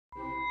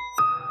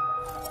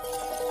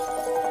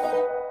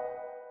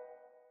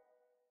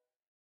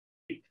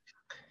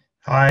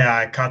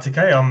Hi,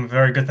 Kartikeya. I'm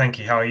very good, thank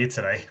you. How are you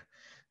today?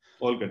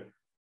 All good.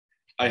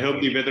 I hope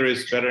the weather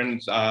is better in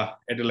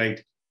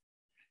Adelaide.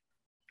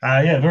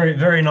 Yeah,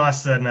 very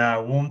nice and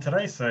warm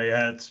today. So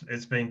yeah,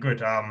 it's been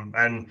good.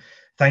 And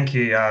thank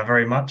you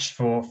very much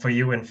for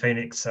you and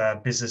Phoenix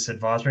Business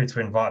Advisory to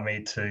invite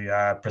me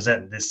to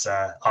present this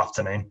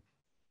afternoon.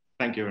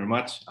 Thank you very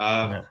much.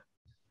 Yeah.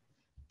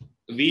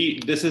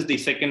 This is the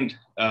second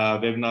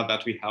webinar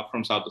that we have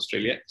from South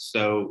Australia.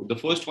 So the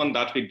first one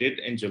that we did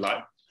in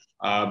July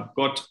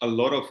got a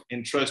lot of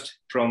interest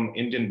from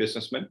Indian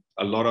businessmen.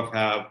 A lot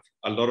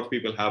of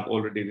people have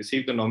already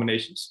received the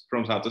nominations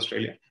from South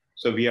Australia.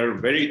 So we are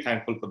very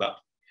thankful for that.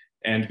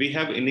 And we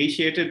have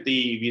initiated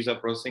the visa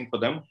processing for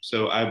them.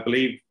 So I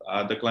believe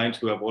the clients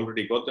who have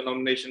already got the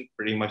nomination,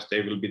 pretty much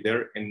they will be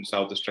there in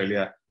South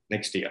Australia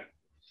next year.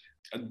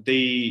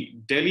 The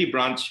Delhi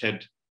branch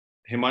head,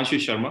 Himanshu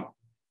Sharma,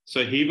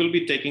 so he will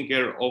be taking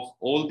care of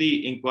all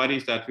the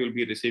inquiries that we'll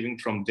be receiving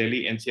from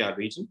Delhi NCR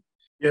region.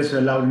 Yes,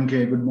 sir, loud and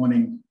clear. Good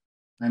morning.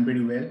 I'm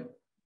pretty well.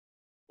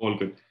 All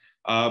good.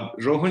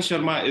 Rohan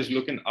Sharma is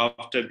looking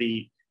after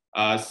the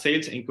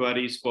sales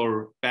inquiries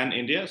for Pan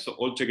India. So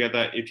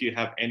altogether, if you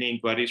have any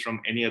inquiries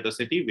from any other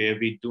city where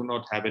we do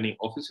not have any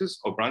offices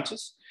or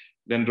branches,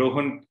 then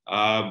Rohan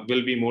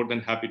will be more than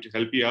happy to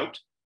help you out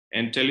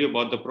and tell you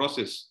about the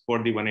process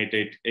for the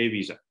 188A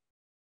visa.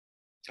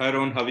 Hi,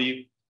 Rohan, how are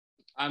you?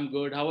 I'm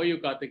good. How are you,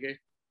 Kartikeya?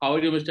 How are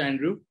you, Mr.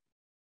 Andrew?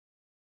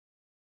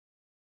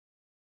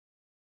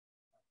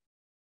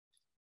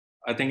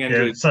 I think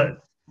Andrew.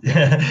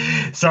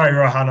 Yeah, sorry,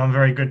 Rohan. I'm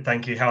very good,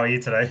 thank you. How are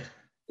you today?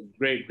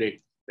 Great.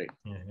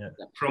 Yeah.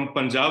 From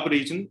Punjab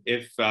region,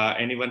 if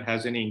anyone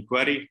has any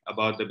inquiry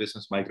about the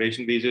business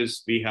migration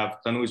visas, we have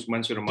Tanuj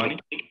Mansuramani.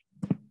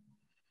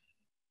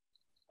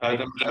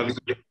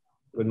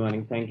 Good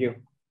morning. Thank you.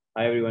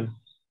 Hi, everyone.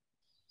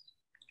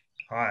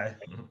 Hi.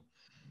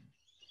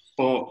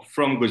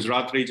 From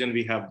Gujarat region,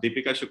 we have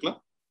Deepika Shukla.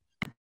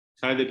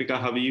 Hi,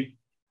 Deepika. How are you?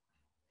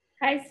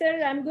 Hi,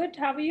 sir. I'm good.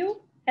 How are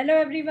you? Hello,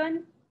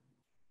 everyone.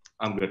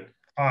 I'm good.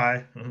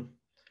 Hi.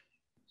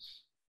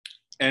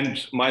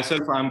 And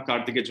myself, I'm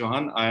Kartikeya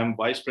Chauhan. I am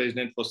Vice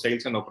President for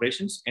Sales and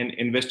Operations and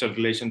Investor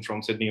Relations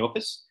from Sydney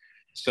office.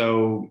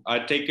 So I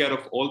take care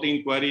of all the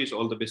inquiries,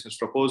 all the business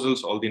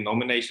proposals, all the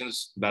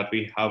nominations that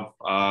we have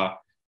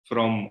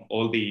from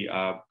all the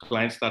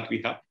clients that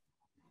we have.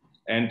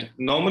 And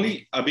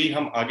normally, अभी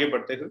हम आगे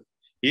बढ़ते हुए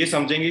ये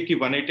समझेंगे कि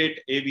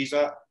 188A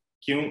visa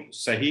क्यों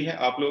सही है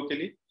आप लोगों के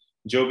लिए,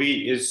 जो भी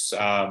इस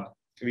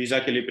वीजा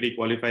के लिए प्री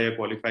क्वालिफाई या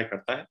क्वालिफाई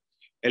करता है,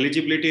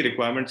 एलिजिबिलिटी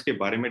रिक्वायरमेंट्स के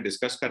बारे में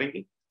डिस्कस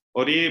करेंगे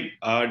और ये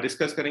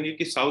डिस्कस करेंगे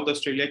कि साउथ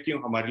ऑस्ट्रेलिया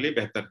क्यों हमारे लिए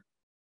बेहतर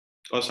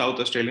है और साउथ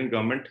ऑस्ट्रेलियन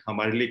गवर्नमेंट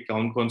हमारे लिए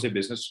कौन कौन से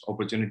बिजनेस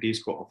अपॉर्चुनिटीज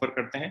को ऑफर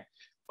करते हैं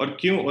और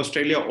क्यों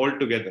ऑस्ट्रेलिया ऑल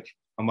टुगेदर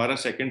हमारा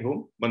सेकंड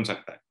होम बन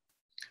सकता है.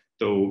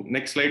 तो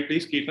नेक्स्ट स्लाइड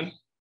प्लीज कीर्तन.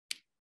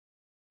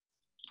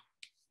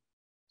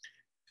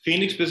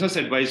 Phoenix Business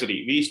Advisory,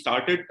 we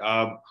started,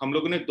 हम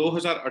लोगों ने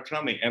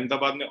 2018 में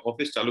अहमदाबाद में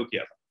ऑफिस चालू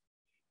किया था.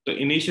 तो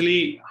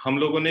इनिशियली हम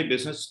लोगों ने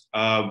बिजनेस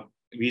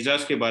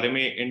वीजास के बारे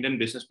में इंडियन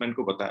बिजनेसमैन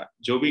को बताया,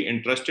 जो भी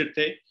इंटरेस्टेड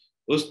थे.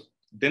 उस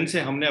दिन से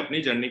हमने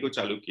अपनी जर्नी को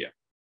चालू किया.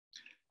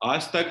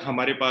 आज तक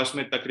हमारे पास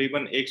में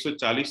तकरीबन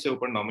 140 से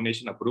ऊपर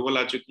नॉमिनेशन अप्रूवल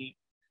आ चुकी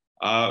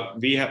हैं.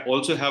 वी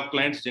ऑल्सो हैव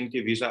क्लाइंट्स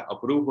जिनके वीजा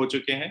अप्रूव हो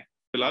चुके हैं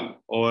फिलहाल.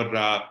 और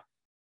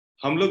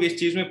हम लोग इस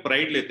चीज में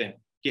प्राइड लेते हैं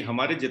कि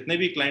हमारे जितने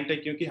भी क्लाइंट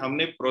हैं, क्योंकि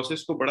हमने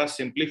प्रोसेस को बड़ा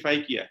सिंप्लीफाई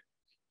किया है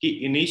कि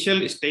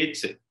इनिशियल स्टेज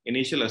से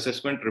इनिशियल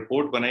असेसमेंट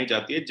रिपोर्ट बनाई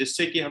जाती है,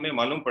 जिससे कि हमें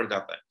मालूम पड़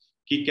जाता है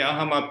कि क्या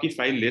हम आपकी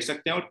फाइल ले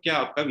सकते हैं और क्या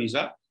आपका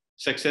वीजा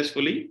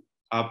सक्सेसफुली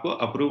आपको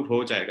अप्रूव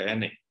हो जाएगा या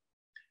नहीं.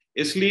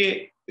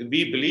 इसलिए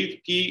वी बिलीव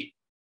कि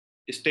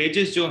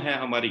स्टेजेस जो हैं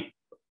हमारी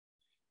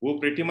वो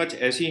प्रीटी मच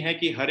ऐसी हैं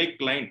कि हर एक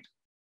क्लाइंट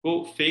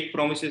को फेक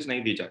प्रोमिसेस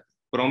नहीं दी जाती.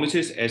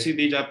 प्रोमिसेस ऐसी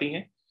दी जाती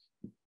हैं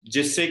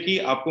जिससे कि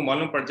आपको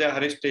मालूम पड़ जाए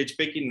हर स्टेज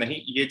पे कि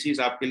नहीं, ये चीज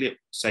आपके लिए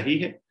सही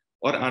है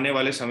और आने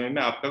वाले समय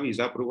में आपका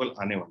वीजा अप्रूवल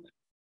आने वाला है.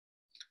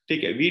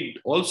 ठीक है. वी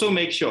ऑल्सो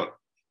मेक श्योर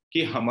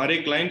कि हमारे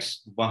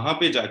क्लाइंट्स वहां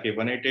पे जाके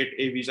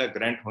 188A वीजा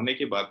ग्रांट होने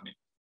के बाद में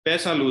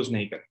पैसा लूज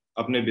नहीं करें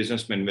अपने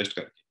बिजनेस में इन्वेस्ट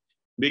करके,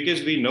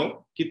 बिकॉज वी नो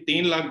कि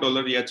 $3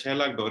 लाख या $6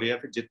 लाख या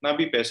फिर जितना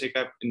भी पैसे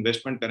का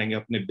इन्वेस्टमेंट करेंगे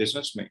अपने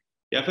बिजनेस में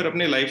या फिर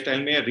अपने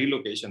लाइफस्टाइल में या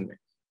रिलोकेशन में,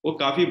 वो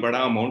काफी बड़ा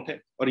अमाउंट है.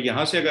 और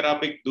यहाँ से अगर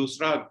आप एक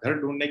दूसरा घर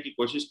ढूंढने की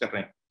कोशिश कर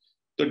रहे हैं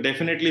तो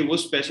डेफिनेटली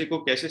उस पैसे को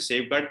कैसे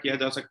सेफगार्ड किया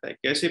जा सकता है,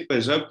 कैसे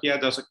प्रिजर्व किया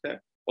जा सकता है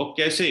और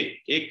कैसे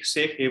एक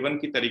सेफ हेवन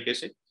की तरीके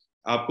से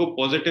आपको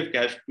पॉजिटिव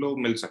कैश फ्लो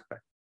मिल सकता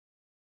है.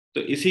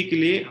 तो इसी के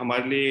लिए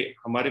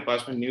हमारे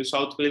पास में new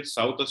south Wales,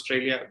 south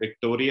Australia,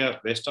 Victoria,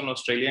 western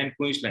Australia and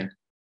Queensland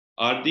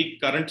are the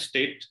current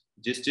state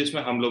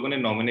जिसमें हम लोगों ने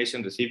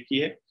नॉमिनेशन रिसीव की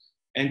है.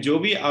 एंड जो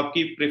भी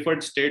आपकी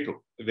प्रेफर्ड स्टेट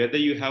हो, वेदर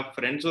यू हैव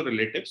फ्रेंड्स और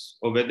रिलेटिव्स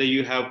और whether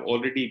you have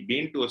already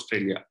been to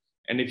Australia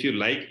and if you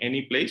like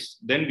any place,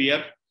 then we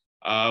are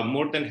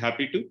more than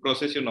happy to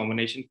process your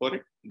nomination for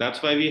it.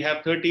 That's why we have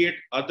 38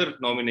 other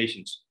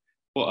nominations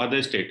for other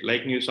states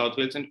like New South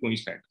Wales and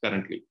Queensland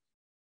currently.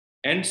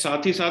 And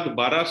साथ ही साथ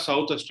 12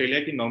 south Australia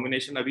की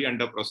nomination अभी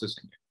under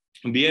processing है.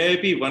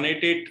 BIIP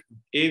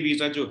 188A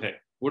visa जो है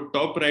वो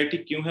top priority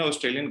क्यों है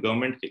ऑस्ट्रेलियन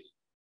गवर्नमेंट के लिए?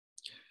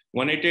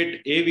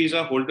 188A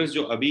वीजा होल्डर्स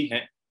जो अभी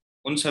हैं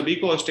उन सभी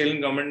को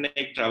ऑस्ट्रेलियन गवर्नमेंट ने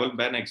एक ट्रैवल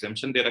बैन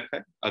एग्जेम्पशन दे रखा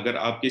है. अगर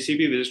आप किसी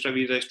भी विजिटर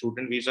वीजा,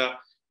 स्टूडेंट वीजा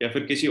या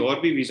फिर किसी और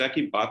भी वीजा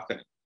की बात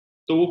करें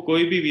तो वो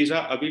कोई भी वीजा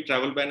अभी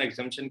ट्रैवल बैन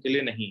एग्जेम्पशन के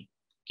लिए नहीं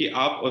कि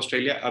आप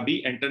ऑस्ट्रेलिया अभी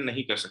एंटर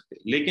नहीं कर सकते.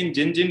 लेकिन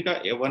जिन जिन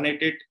का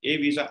 188A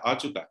वीजा आ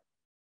चुका है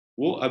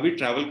वो अभी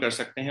ट्रैवल कर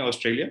सकते हैं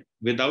Australia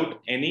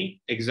without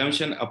any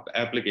exemption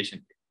application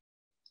के.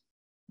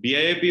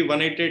 BIIP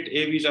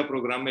 188A वीजा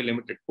प्रोग्राम में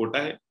लिमिटेड कोटा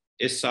है.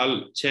 इस साल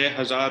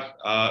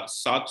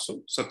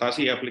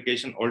 6,787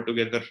 application all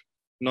together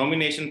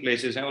nomination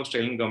places हैं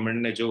ऑस्ट्रेलियन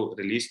गवर्नमेंट ने जो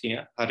रिलीज किए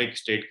हैं हर एक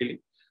स्टेट के लिए.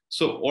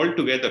 सो ऑल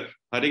टुगेदर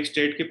हर एक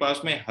स्टेट के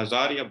पास में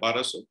 1000 या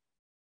 1200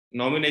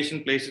 नॉमिनेशन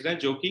प्लेसेस हैं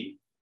जो कि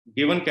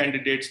गिवन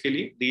कैंडिडेट्स के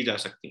लिए दी जा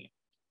सकती हैं.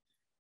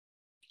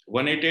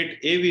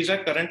 188A visa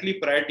currently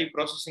priority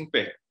processing पे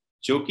है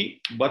जो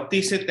कि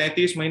 32 से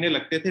 33 महीने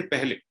लगते थे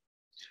पहले.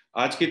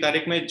 आज की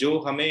तारीख में जो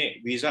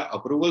हमें वीजा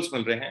अप्रूवल्स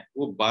मिल रहे हैं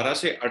वो 12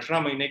 से 18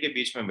 महीने के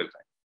बीच में मिल रहे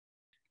हैं.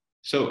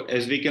 So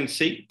as we can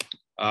see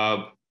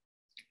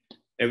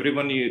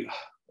everyone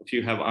if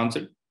you have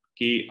answered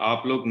कि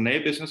आप लोग नए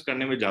बिजनेस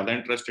करने में ज्यादा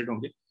इंटरेस्टेड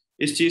होंगे.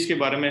 इस चीज के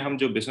बारे में हम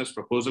जो बिजनेस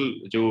प्रपोजल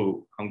जो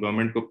हम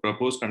गवर्नमेंट को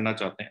प्रपोज करना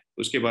चाहते हैं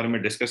उसके बारे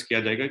में डिस्कस किया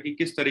जाएगा कि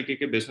किस तरीके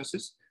के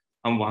बिजनेसेस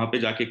हम वहां पे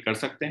जाके कर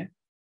सकते हैं.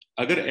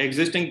 अगर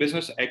एग्जिस्टिंग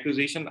बिजनेस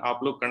एक्विजिशन आप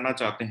लोग करना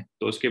चाहते हैं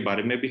तो उसके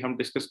बारे में भी हम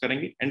डिस्कस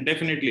करेंगे. एंड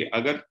डेफिनेटली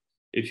अगर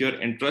इफ यू आर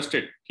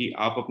इंटरेस्टेड कि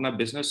आप अपना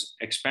बिजनेस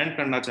एक्सपेंड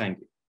करना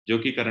चाहेंगे जो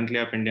कि करंटली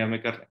आप इंडिया में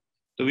कर रहे हैं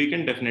तो we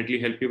can definitely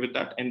help you with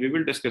that and we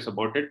will discuss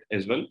about it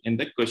as well in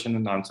the question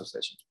and answer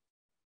session.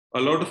 A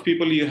lot of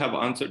people you have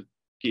answered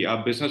कि आप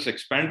बिजनेस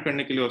एक्सपेंड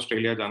करने के लिए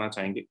ऑस्ट्रेलिया जाना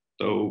चाहेंगे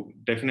तो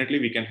definitely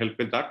we can help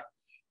with that.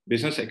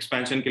 Business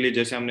expansion के लिए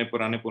जैसे हमने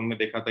पुराने पोल में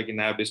देखा था कि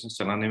नया बिजनेस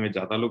चलाने में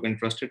ज्यादा लोग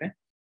इंटरेस्टेड हैं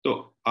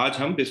तो आज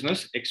हम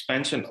बिजनेस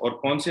एक्सपेंशन और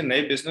कौन से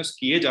नए बिजनेस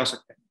किए जा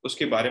सकते हैं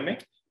उसके बारे में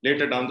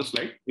later down the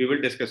slide we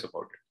will discuss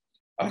about it.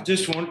 I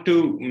just want to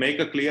make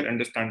a clear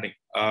understanding.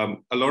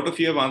 A lot of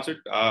you have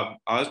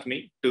asked me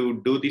to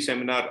do the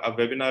seminar, a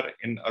webinar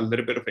in a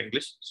little bit of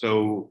English,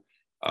 so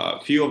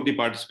few of the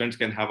participants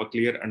can have a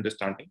clear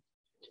understanding.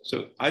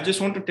 So I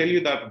just want to tell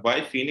you that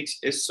why Phoenix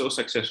is so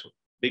successful,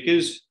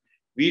 because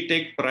we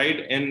take pride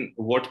in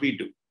what we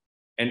do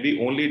and we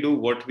only do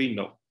what we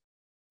know.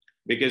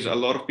 Because a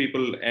lot of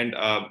people and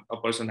a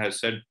person has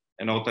said,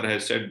 an author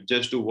has said,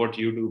 just do what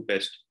you do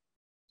best.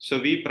 So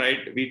we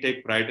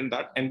take pride in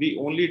that, and we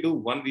only do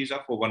one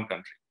visa for one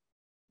country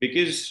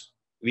because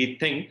we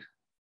think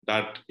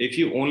that if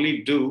you only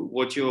do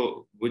which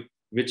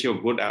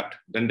you're good at,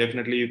 then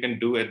definitely you can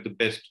do it the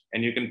best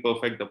and you can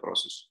perfect the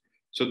process.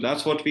 So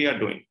that's what we are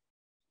doing.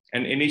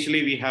 And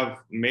initially we have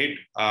made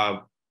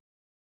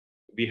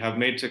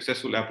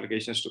successful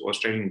applications to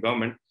Australian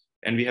government,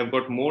 and we have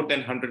got more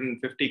than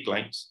 150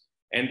 clients,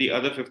 and the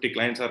other 50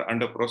 clients are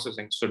under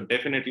processing. So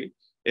definitely,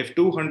 if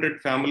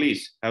 200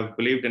 families have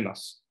believed in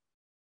us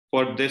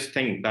for this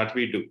thing that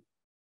we do,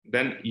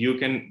 then you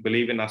can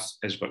believe in us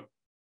as well.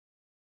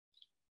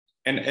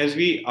 And as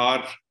we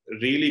are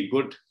really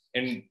good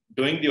in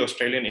doing the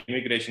Australian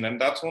immigration, and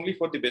that's only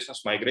for the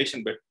business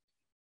migration bit,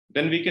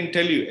 then we can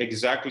tell you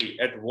exactly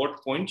at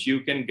what point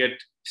you can get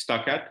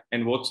stuck at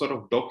and what sort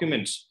of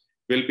documents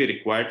will be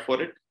required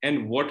for it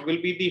and what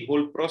will be the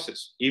whole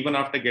process even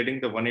after getting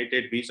the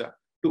 188 visa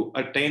to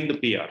attain the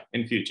PR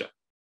in future.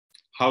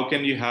 How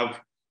can you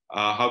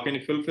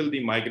fulfill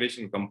the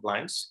migration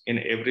compliance in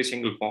every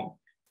single form,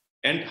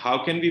 and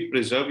how can we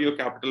preserve your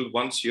capital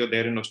once you're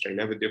there in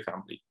Australia with your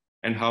family,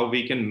 and how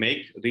we can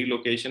make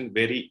relocation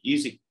very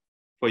easy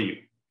for you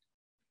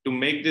to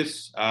make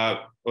this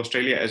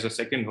Australia as a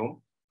second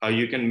home, how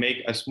you can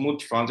make a smooth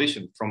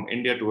transition from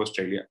India to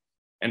Australia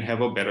and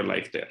have a better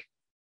life there.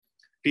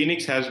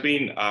 Phoenix has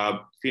been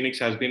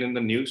in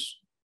the news,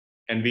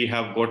 and we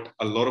have got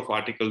a lot of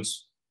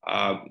articles,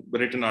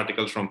 written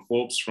articles from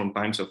Forbes, from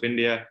Times of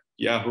India,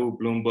 Yahoo,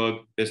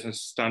 Bloomberg,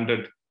 Business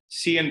Standard,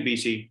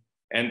 CNBC,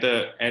 and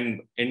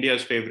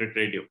India's favorite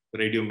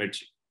Radio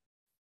Mirchi.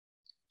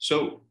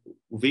 So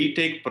we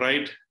take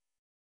pride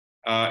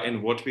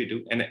in what we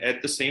do, and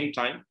at the same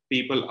time,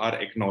 people are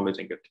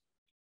acknowledging it.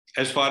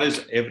 As far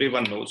as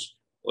everyone knows,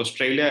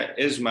 Australia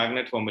is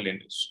magnet for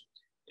millionaires.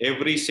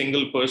 Every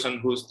single person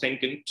who's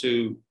thinking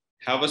to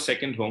have a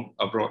second home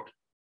abroad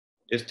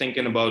is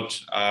thinking about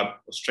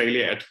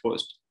Australia at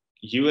first.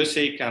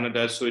 USA,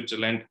 Canada,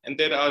 Switzerland, and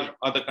there are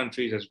other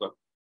countries as well.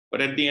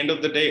 But at the end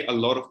of the day, a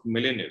lot of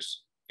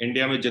millionaires,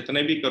 India में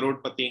जितने भी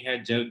करोड़पति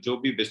हैं जो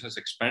भी business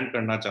expand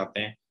करना चाहते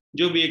हैं,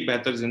 जो भी एक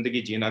बेहतर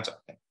जिंदगी जीना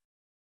चाहते हैं,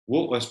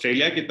 वो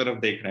ऑस्ट्रेलिया की तरफ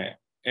देख रहे हैं.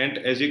 And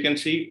as you can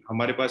see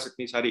हमारे पास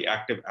इतनी सारी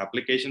एक्टिव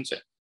एप्लीकेशंस है,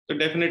 तो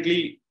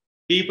definitely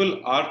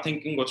people are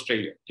thinking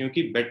Australia,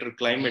 क्योंकि बेटर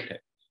क्लाइमेट है,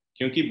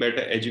 क्योंकि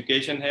बेटर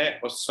एजुकेशन है,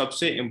 और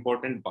सबसे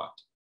इंपॉर्टेंट बात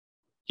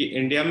कि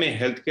इंडिया में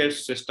हेल्थ केयर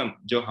सिस्टम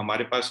जो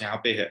हमारे पास यहाँ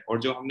पे है और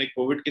जो हमने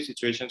कोविड की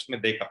सिचुएशंस में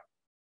देखा,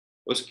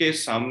 उसके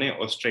सामने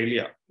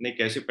ऑस्ट्रेलिया ने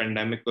कैसे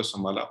पेंडेमिक को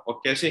संभाला और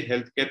कैसे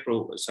हेल्थ केयर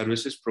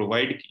सर्विसेज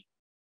प्रोवाइड की,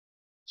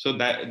 So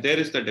that there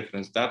is the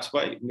difference. That's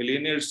why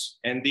millionaires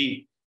and the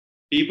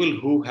people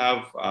who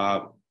have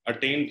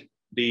attained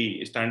the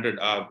standard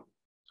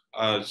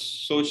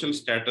social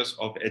status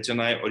of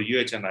HNI or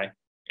UHNI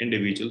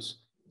individuals,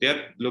 they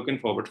are looking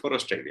forward for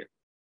Australia.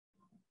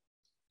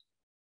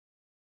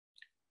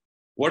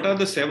 What are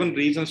the 7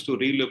 reasons to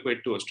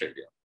relocate to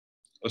Australia?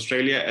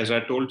 Australia, as I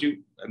told you,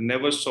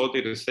 never saw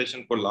the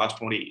recession for last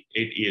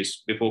 28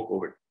 years before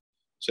COVID.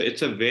 So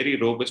it's a very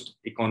robust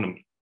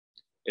economy.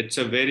 It's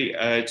a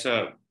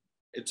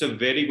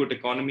very good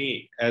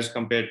economy as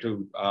compared to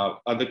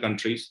other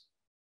countries.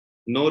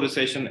 No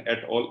recession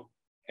at all.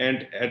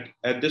 And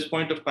at this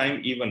point of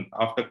time, even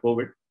after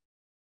COVID,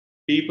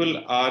 people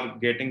are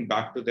getting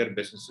back to their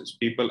businesses.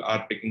 People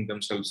are picking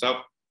themselves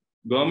up.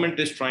 Government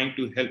is trying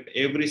to help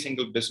every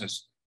single business,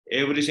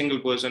 every single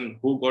person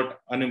who got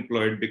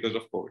unemployed because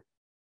of COVID.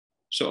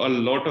 So a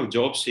lot of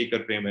job seeker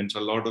payments,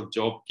 a lot of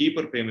job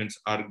keeper payments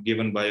are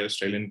given by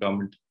Australian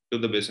government to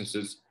the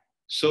businesses,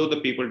 so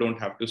the people don't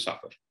have to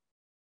suffer.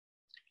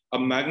 A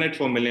magnet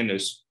for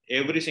millionaires.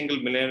 Every single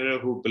millionaire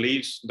who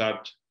believes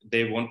that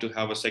they want to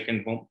have a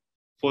second home,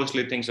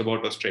 firstly thinks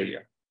about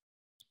Australia,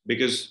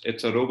 because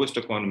it's a robust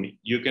economy.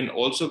 You can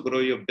also grow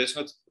your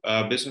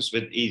business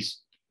with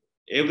ease.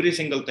 Every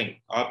single thing.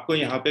 आपको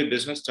यहाँ पे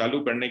business चालू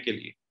करने के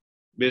लिए,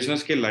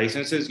 business के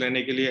licenses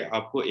लेने के लिए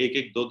आपको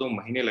 1-2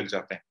 महीने लग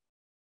जाते हैं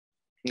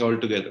all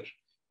together.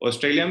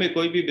 ऑस्ट्रेलिया में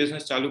कोई भी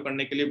business चालू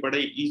करने के लिए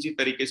बड़े easy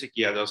तरीके से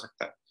किया जा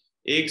सकता है.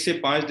 1 से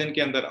 5 दिन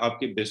के अंदर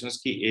आपके बिजनेस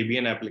की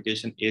ABN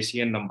एप्लीकेशन,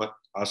 ACN नंबर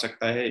आ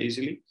सकता है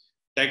इजीली.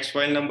 टैक्स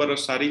फाइल नंबर और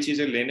सारी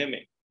चीजें लेने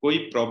में कोई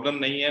प्रॉब्लम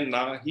नहीं है,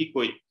 ना ही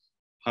कोई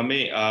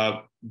हमें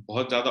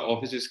बहुत ज्यादा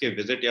ऑफिस के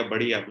विजिट या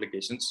बड़ी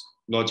एप्लीकेशंस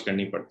लॉन्च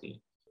करनी पड़ती हैं.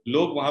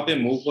 लोग वहां पे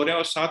मूव हो रहे हैं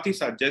और साथ ही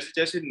साथ जैसे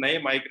जैसे नए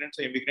माइग्रेंट्स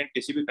या इमिग्रेंट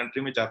किसी भी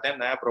कंट्री में जाते हैं,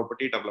 नया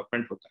प्रॉपर्टी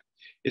डेवलपमेंट होता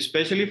है.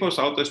 Specially for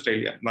south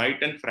Australia,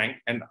 night and Frank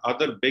and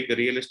other big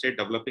real estate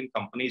developing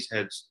companies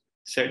has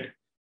said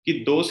कि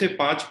 2 से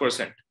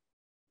 5%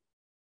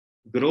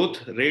 ग्रोथ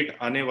रेट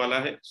आने वाला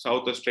है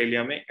साउथ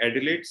ऑस्ट्रेलिया में.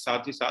 एडिलेड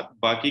साथ ही साथ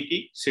बाकी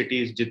की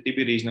सिटीज जितनी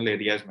भी रीजनल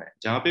एरियाज में है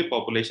जहां पे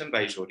पॉपुलेशन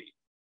राइज हो रही है.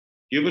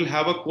 You will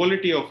have a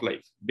quality of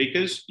life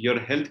because your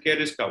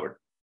healthcare is covered.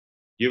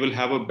 You will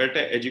have a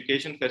better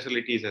education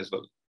facilities as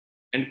well.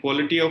 And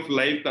quality of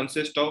life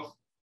consists of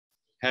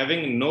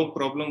having no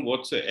problem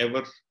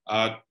whatsoever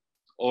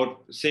or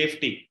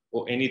safety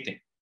or anything.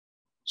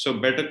 So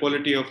better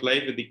quality of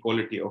life with the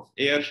quality of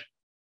air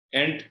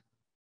and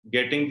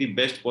getting the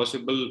best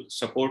possible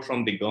support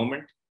from the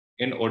government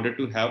in order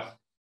to have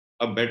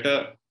a better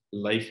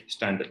life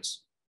standards.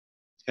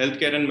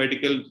 Healthcare and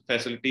medical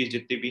facilities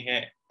जितनी भी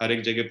हैं हर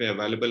एक जगह पे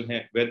available हैं,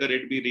 whether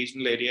it be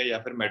regional area या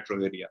फिर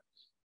metro area.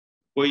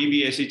 कोई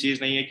भी ऐसी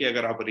चीज नहीं है कि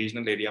अगर आप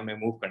रीजनल एरिया में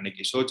मूव करने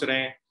की सोच रहे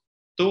हैं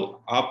तो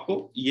आपको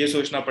ये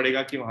सोचना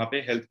पड़ेगा कि वहां पे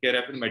हेल्थ केयर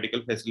या फिर मेडिकल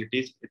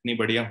फैसिलिटीज इतनी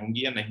बढ़िया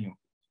होंगी या नहीं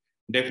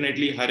होंगी.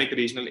 डेफिनेटली हर एक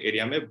रीजनल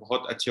एरिया में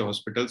बहुत अच्छे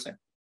हॉस्पिटल्स हैं,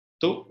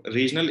 तो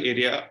regional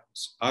area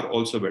are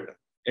also better.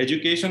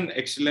 Education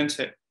excellence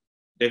है.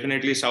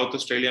 डेफिनेटली साउथ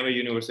ऑस्ट्रेलिया में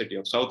यूनिवर्सिटी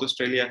ऑफ साउथ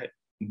ऑस्ट्रेलिया है.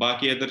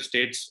 बाकी other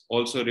states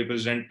also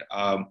represent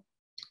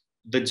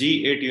the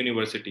G8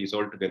 universities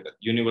altogether.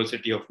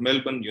 University of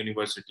Melbourne,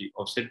 University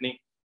of Sydney,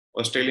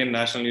 Australian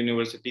National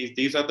Universities.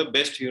 These are the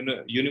best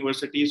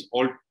universities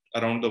all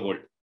around the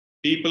world.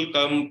 People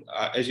come,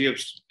 as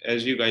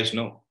you guys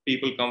know,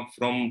 people come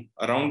from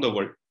around the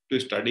world to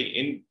study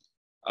in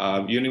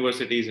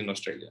universities in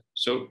Australia.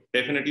 So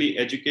definitely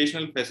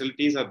educational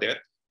facilities are there.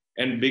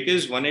 And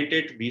because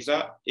 188 visa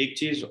एक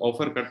चीज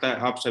offer करता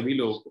है आप सभी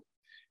लोगों को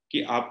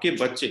कि आपके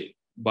बच्चे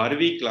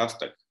 12वीं क्लास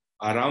तक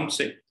आराम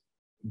से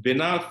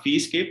बिना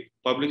फीस के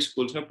पब्लिक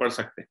स्कूल्स में पढ़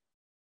सकते हैं.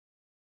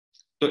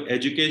 तो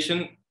education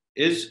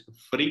is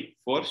free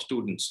for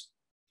students,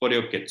 for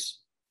your kids.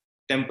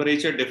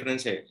 Temperature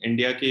difference है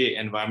इंडिया के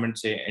एनवायरनमेंट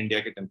से, इंडिया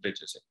के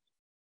टेम्परेचर से.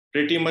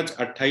 प्रीटी मच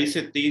 28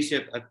 से 30 या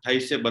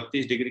 28 से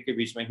 32 डिग्री के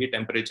बीच में ही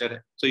टेम्परेचर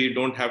है. So you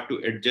don't have to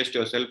adjust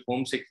yourself.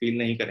 Home sick feel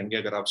नहीं करेंगे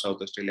अगर आप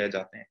साउथ ऑस्ट्रेलिया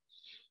जाते हैं.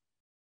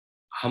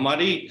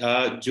 हमारी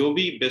जो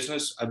भी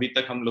बिजनेस अभी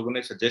तक हम लोगों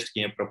ने सजेस्ट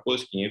किए,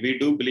 प्रपोज किए, we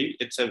do believe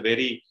it's a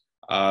very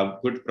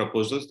good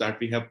proposals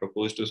that we have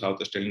proposed to South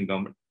Australian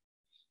government.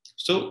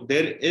 So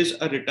there is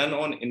a return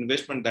on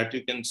investment that you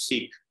can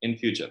seek in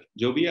future.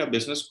 जो भी आप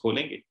business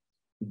खोलेंगे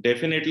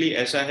definitely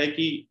ऐसा है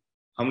कि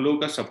हम लोगों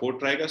का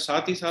सपोर्ट रहेगा.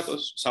 साथ ही साथ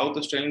south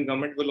Australian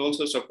government will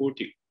also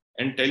support you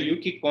and tell you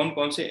कि कौन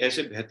कौन से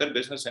ऐसे बेहतर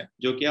बिजनेस हैं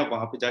जो कि आप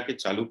वहां पे जाके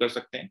चालू कर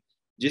सकते हैं,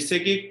 जिससे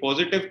कि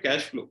पॉजिटिव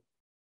कैश फ्लो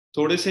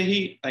थोड़े से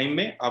ही टाइम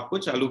में आपको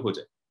चालू हो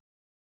जाए.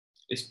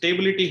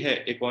 स्टेबिलिटी है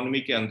इकोनॉमी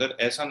के अंदर.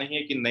 ऐसा नहीं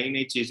है कि नई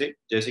नई चीजें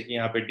जैसे कि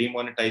यहाँ पे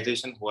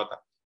डिमोनेटाइजेशन हुआ था,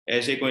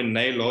 ऐसे कोई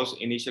नए लॉज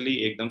इनिशियली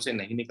एकदम से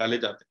नहीं निकाले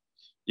जाते.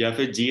 या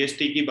फिर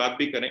जीएसटी की बात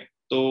भी करें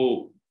तो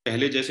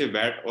पहले जैसे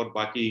वैट और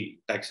बाकी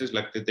टैक्सेस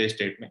लगते थे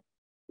स्टेट में,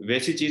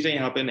 वैसी चीजें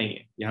यहाँ पे नहीं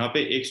है. यहाँ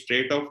पे एक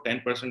स्ट्रेट ऑफ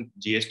 10%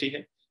 जीएसटी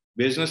है.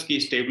 बिजनेस की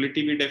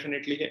स्टेबिलिटी भी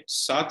डेफिनेटली है.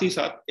 साथ ही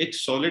साथ एक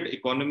सॉलिड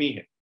इकोनॉमी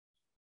है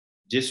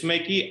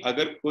जिसमें कि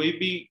अगर कोई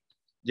भी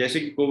जैसे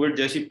कि कोविड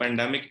जैसी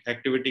पैंडेमिक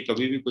एक्टिविटी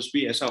कभी भी कुछ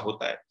भी ऐसा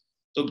होता है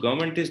तो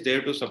government is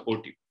there to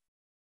support you.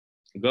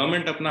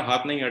 Government अपना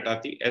हाथ नहीं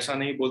हटाती. ऐसा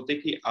नहीं बोलते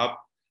कि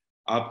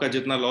आपका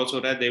जितना लॉस हो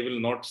रहा है, they will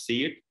not see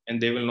it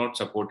and they will not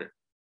support it.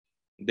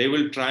 They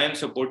will try and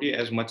support you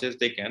as much as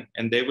they can,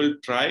 and they will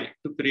try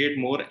to create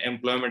more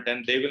employment,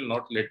 and they will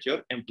not let your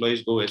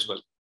employees go as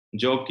well.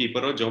 Job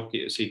keeper और job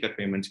seeker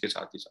payments के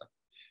साथ ही साथ,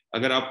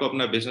 अगर आपको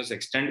अपना business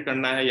extend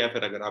करना है, या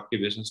फिर अगर आपके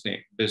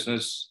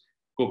बिजनेस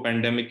को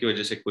पेंडेमिक की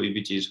वजह से कोई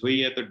भी चीज हुई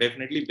है, तो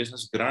definitely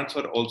business grants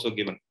are also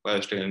given by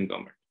Australian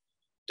government.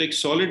 तो एक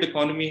सॉलिड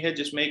इकोनॉमी है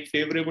जिसमें एक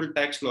फेवरेबल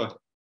टैक्स लॉ है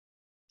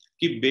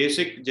कि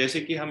बेसिक,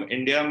 जैसे कि हम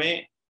इंडिया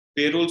में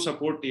पेरोल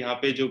सपोर्ट, यहाँ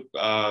पे जो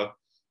हम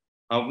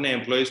अपने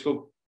एम्प्लॉयज को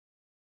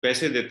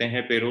पैसे देते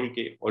हैं पेरोल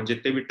के, और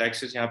जितने भी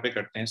टैक्सेस यहाँ पे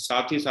करते हैं,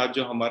 साथ ही साथ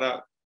जो हमारा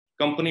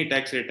कंपनी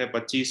टैक्स रेट है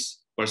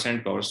 25%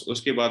 का,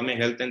 उसके बाद में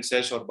हेल्थ एंड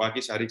सेस और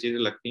बाकी सारी चीजें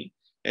लगती हैं.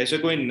 ऐसे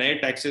कोई नए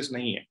टैक्सेस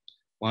नहीं है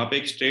वहाँ पे.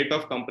 एक straight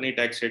of company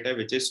tax rate है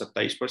विच इज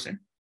 27%,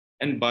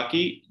 एंड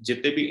बाकी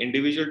जितने भी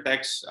इंडिविजुअल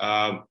टैक्स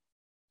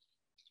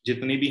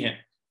जितनी भी हैं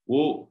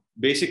वो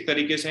बेसिक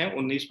तरीके से हैं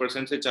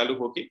 19% से चालू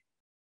होके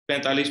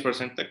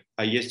 45% तक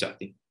हाईएस्ट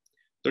जाती हैं.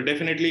 तो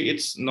डेफिनेटली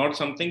इट्स नॉट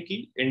समथिंग कि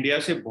इंडिया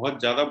से बहुत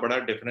ज्यादा बड़ा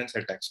डिफरेंस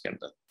है टैक्स के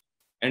अंदर.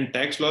 And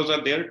tax laws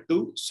are there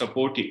to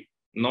support you,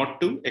 not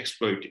to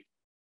exploit you.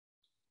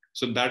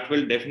 So that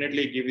will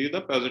definitely give you the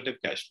positive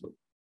cash flow.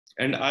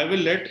 And I will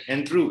let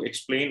Andrew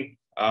explain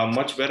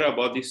much better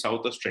about the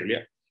South Australia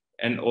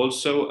and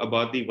also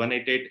about the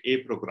 188A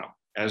program,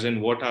 as in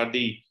what are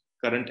the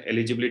current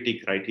eligibility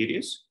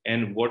criteria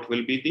and what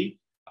will be the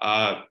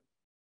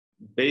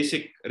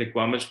basic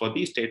requirements for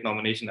the state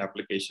nomination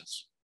applications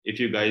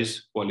if you guys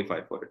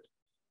qualify for it.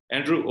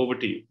 Andrew, over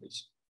to you, please.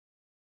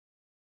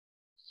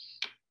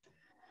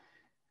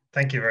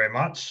 Thank you very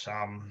much.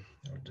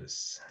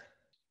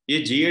 ये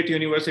G8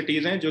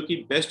 universities हैं जो कि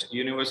best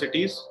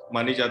universities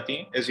मानी जाती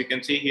हैं. As you can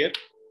see here,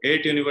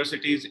 8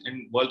 universities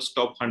in world's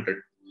top 100.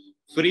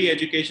 Free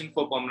education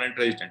for permanent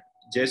resident.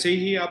 जैसे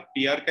ही आप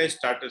PR का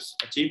स्टेटस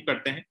अचीव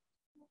करते हैं,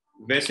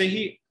 वैसे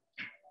ही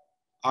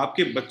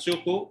आपके बच्चों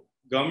को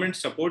गवर्नमेंट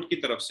सपोर्ट की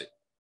तरफ से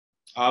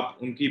आप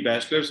उनकी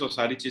बैचलर्स और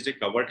सारी चीजें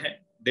कवर्ड हैं.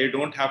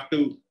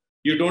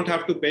 You don't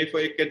have to pay for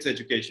your kids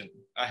education.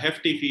 A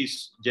hefty fees,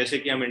 जैसे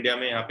कि हम इंडिया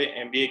में यहाँ पे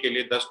MBA के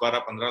लिए 10, 12,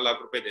 15 लाख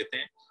रुपए देते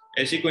हैं,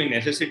 ऐसी कोई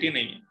नेसेसिटी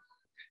नहीं है.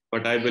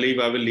 But I believe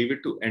I will leave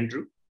it to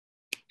Andrew.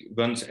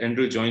 Once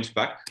Andrew joins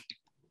back,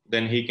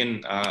 then he can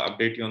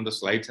update you on the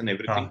slides and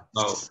everything.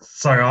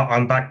 Sorry,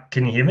 I'm back.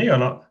 Can you hear me or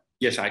not?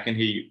 Yes, I can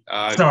hear you.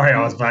 Sorry,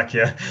 I was back.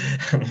 Yeah.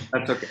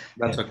 That's okay.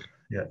 That's okay.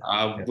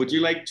 Yeah. Would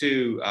you like to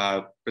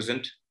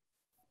present?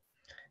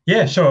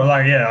 Yeah, sure.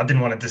 I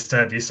didn't want to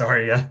disturb you.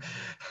 Sorry. Yeah.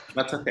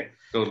 That's okay.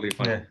 Totally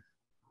fine.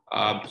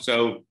 Yeah.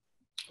 So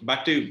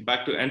back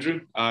to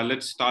Andrew.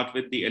 Let's start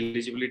with the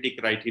eligibility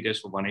criteria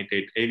for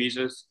 188A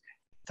visas.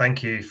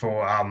 Thank you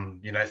for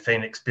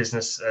Phoenix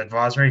Business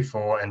Advisory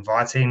for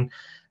inviting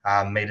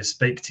me to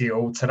speak to you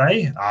all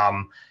today.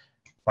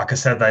 Like I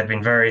said, they've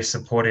been very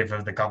supportive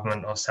of the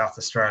government of South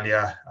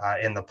Australia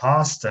in the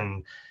past,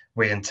 and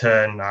we in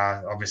turn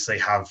obviously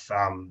have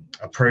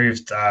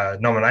approved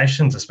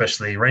nominations,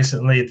 especially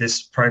recently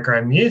this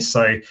program year.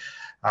 So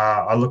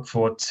I look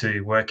forward to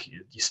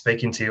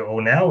speaking to you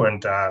all now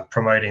and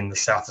promoting the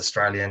South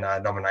Australian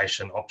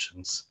nomination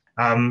options.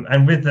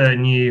 And with the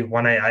new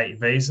 188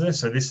 visa,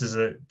 so this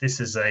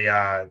is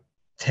a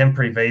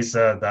temporary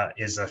visa that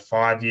is a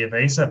 5-year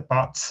visa,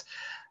 but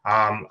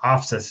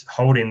after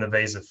holding the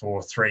visa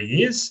for 3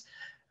 years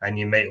and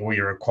you meet all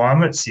your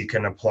requirements, you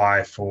can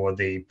apply for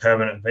the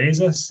permanent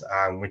visas,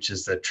 which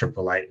is the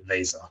 888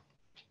 visa.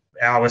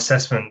 Our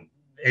assessment,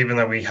 even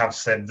though we have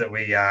said that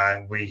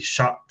we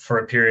shut for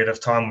a period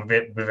of time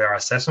with our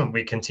assessment,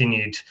 we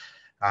continued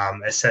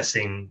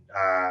assessing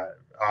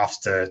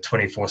after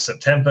 24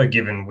 September,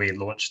 given we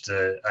launched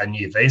a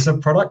new visa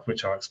product,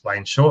 which I'll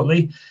explain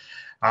shortly.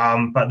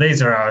 But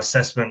these are our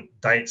assessment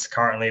dates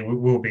currently. We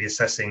will be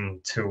assessing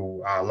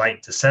till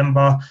late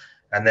December,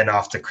 and then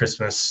after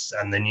Christmas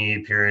and the New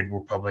Year period,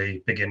 we'll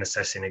probably begin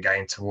assessing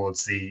again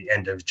towards the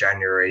end of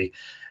January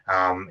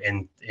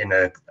in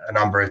a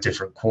number of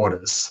different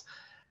quarters.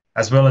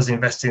 As well as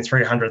investing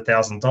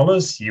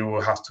 $300,000, you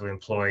will have to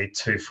employ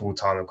 2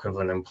 full-time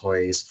equivalent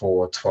employees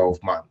for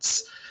 12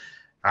 months.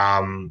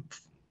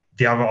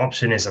 The other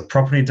option is a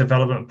property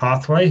development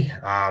pathway,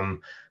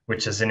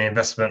 which is an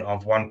investment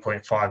of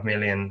 $1.5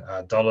 million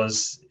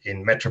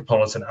in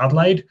metropolitan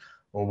Adelaide,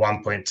 or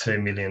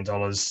 $1.2 million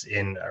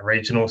in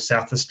regional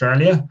South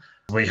Australia.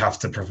 We have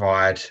to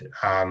provide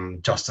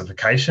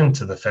justification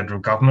to the federal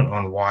government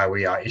on why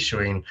we are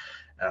issuing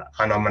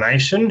a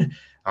nomination.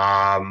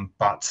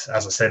 But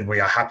as I said, we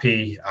are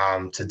happy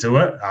to do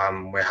it.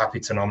 We're happy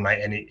to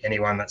nominate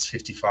anyone that's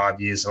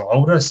 55 years or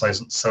older. So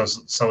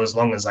as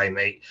long as they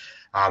meet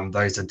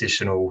those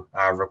additional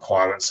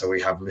requirements that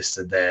we have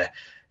listed there.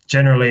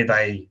 Generally,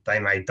 they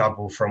may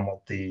double from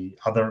what the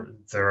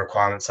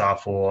requirements are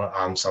for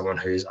someone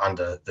who's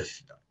under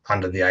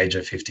the age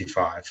of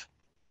 55.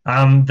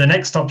 The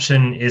next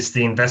option is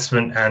the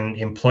investment and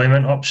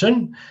employment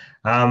option.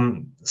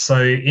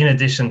 So in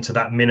addition to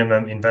that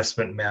minimum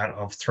investment amount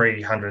of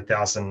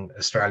 300,000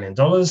 Australian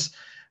dollars,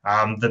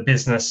 the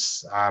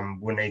business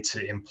will need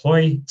to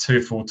employ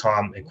 2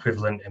 full-time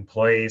equivalent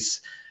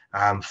employees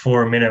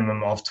for a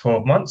minimum of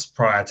 12 months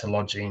prior to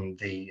lodging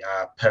the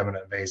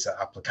permanent visa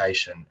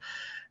application.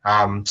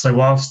 So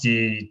whilst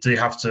you do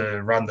have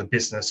to run the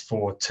business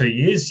for 2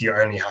 years, you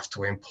only have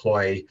to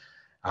employ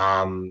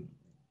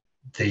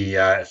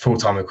the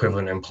full-time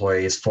equivalent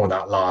employees for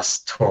that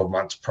last 12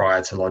 months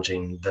prior to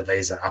lodging the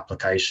visa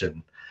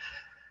application.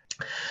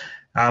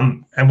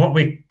 And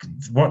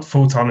what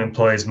full-time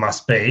employees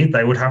must be,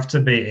 they would have to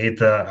be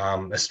either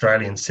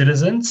Australian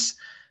citizens,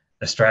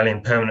 Australian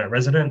permanent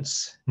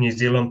residents, New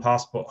Zealand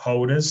passport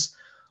holders,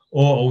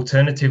 or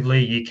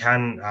alternatively, you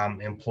can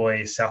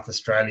employ South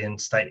Australian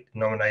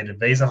state-nominated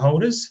visa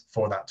holders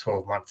for that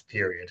 12-month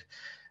period.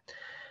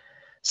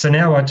 So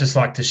now I'd just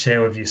like to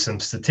share with you some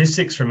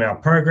statistics from our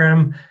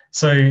program.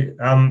 So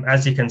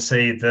as you can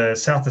see, the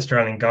South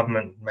Australian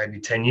government maybe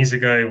 10 years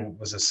ago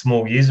was a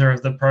small user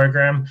of the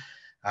program.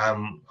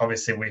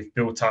 Obviously, we've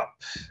built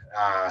up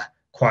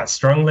quite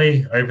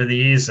strongly over the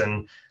years,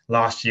 and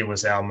last year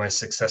was our most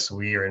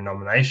successful year in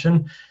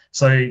nomination.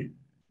 So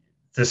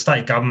the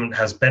state government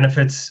has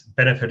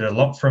benefited a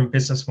lot from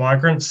business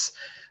migrants.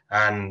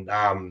 And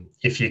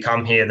if you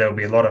come here, there'll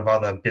be a lot of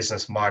other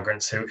business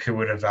migrants who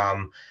would have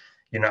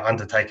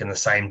undertaken the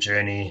same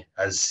journey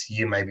as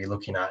you may be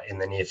looking at in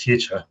the near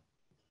future.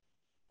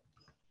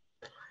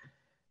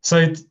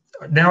 So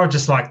now I'd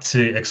just like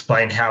to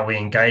explain how we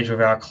engage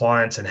with our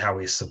clients and how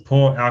we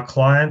support our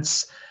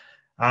clients.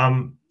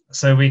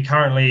 So we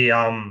currently,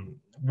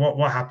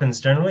 what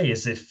happens generally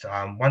is if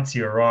once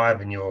you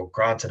arrive and you're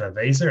granted a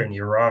visa and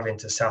you arrive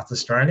into South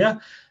Australia,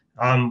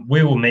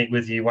 we will meet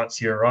with you once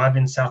you arrive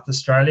in South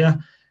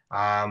Australia,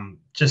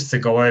 just to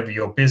go over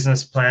your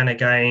business plan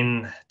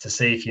again, to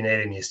see if you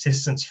need any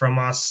assistance from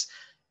us,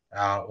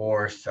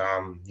 or if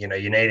you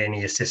need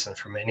any assistance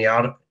from any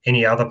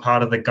other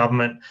part of the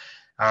government.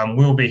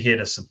 We'll be here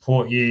to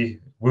support you.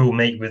 We'll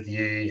meet with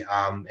you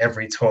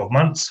every 12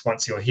 months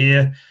once you're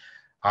here.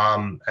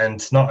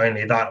 And not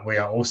only that, we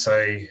are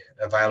also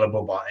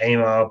available by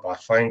email, by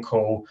phone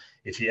call.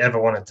 If you ever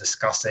want to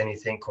discuss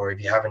anything, or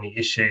if you have any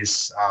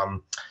issues,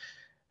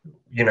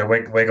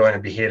 we're going to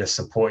be here to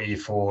support you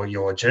for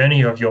your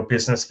journey of your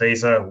business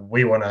visa.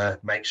 We want to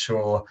make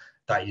sure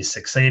that you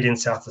succeed in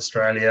South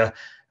Australia.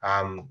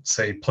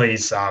 So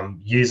please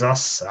use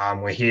us.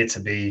 We're here to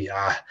be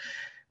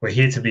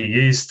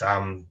used,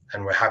 and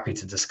we're happy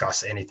to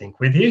discuss anything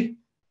with you.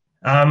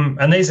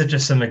 And these are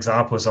just some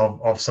examples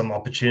of some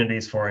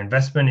opportunities for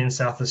investment in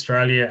South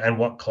Australia and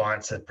what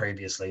clients have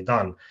previously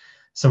done.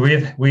 So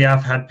we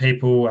have had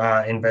people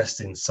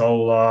invest in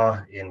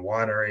solar, in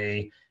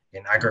winery,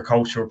 in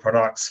agricultural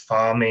products,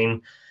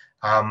 farming.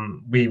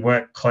 We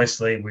work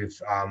closely with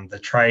the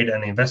trade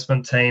and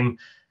investment team.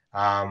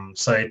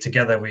 So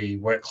together we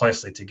work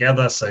closely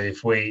together. So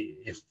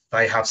if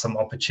they have some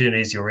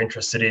opportunities you're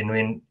interested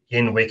in,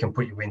 we can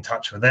put you in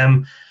touch with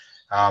them.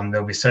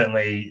 There'll be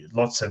certainly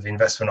lots of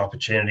investment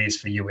opportunities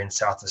for you in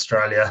South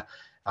Australia,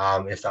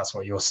 if that's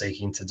what you're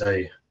seeking to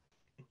do.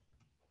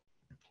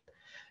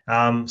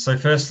 So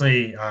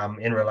firstly,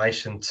 in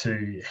relation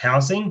to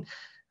housing,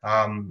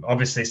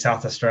 obviously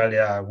South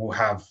Australia will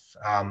have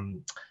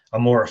a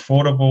more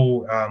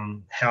affordable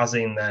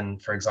housing than,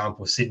 for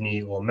example,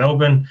 Sydney or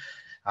Melbourne.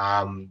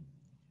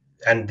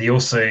 And the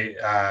also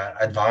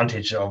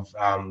advantage of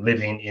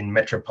living in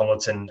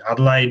metropolitan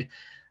Adelaide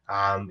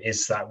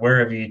is that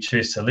wherever you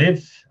choose to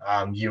live,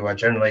 you are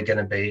generally going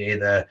to be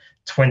either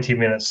 20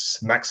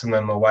 minutes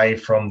maximum away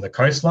from the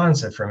coastline,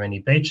 so from any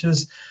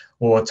beaches,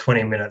 or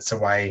 20 minutes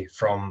away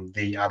from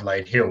the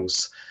Adelaide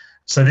Hills.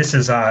 So this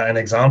is an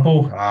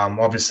example.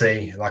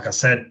 Obviously, like I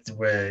said,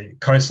 we're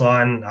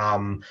coastline.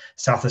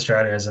 South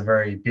Australia is a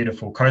very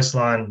beautiful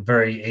coastline,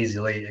 very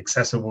easily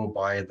accessible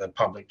by the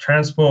public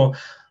transport.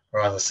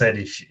 Or as I said,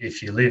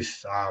 if you live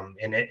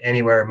in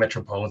anywhere in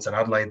metropolitan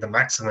Adelaide, the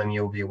maximum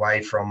you'll be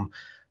away from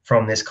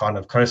this kind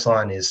of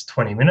coastline is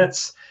 20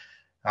 minutes.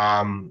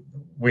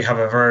 We have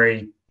a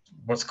very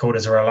what's called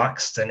as a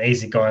relaxed and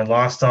easygoing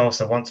lifestyle.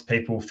 So once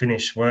people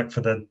finish work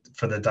for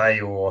the day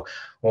or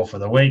for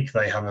the week,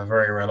 they have a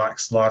very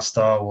relaxed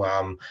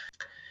lifestyle.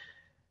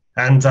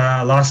 And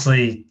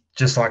lastly,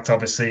 just like to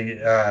obviously,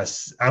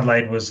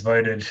 Adelaide was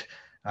voted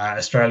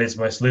Australia's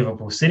most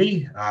livable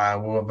city.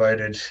 We were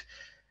voted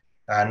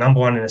number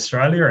 1 in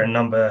Australia and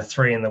number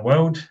 3 in the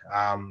world.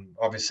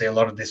 Obviously, a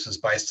lot of this was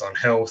based on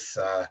health,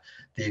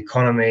 the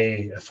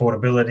economy,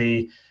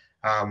 affordability.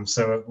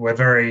 So we're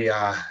very,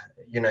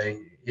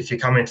 if you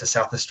come into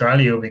South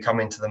Australia, you'll be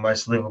coming to the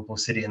most livable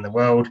city in the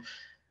world.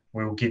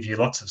 We will give you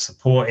lots of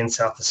support in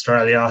South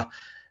Australia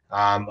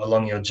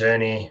along your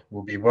journey.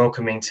 We'll be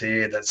welcoming to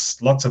you. There's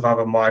lots of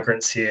other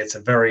migrants here. It's a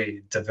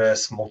very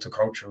diverse,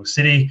 multicultural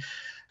city.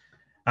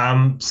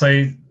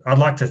 So I'd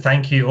like to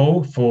thank you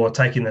all for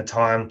taking the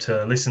time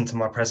to listen to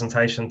my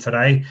presentation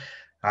today.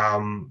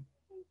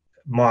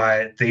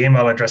 the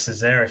email address is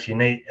there. If you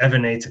ever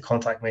need to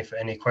contact me for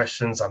any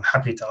questions, I'm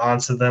happy to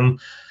answer them.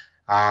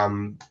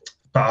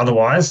 But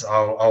otherwise,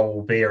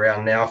 I'll be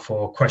around now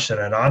for question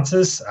and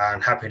answers,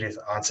 and happy to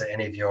answer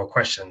any of your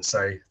questions.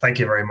 So thank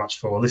you very much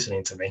for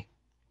listening to me.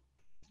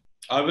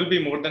 I will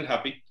be more than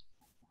happy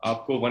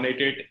आपको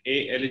 188A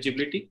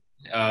eligibility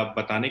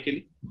बताने के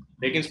लिए,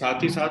 लेकिन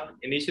साथ ही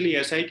साथ initially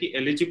ऐसा है कि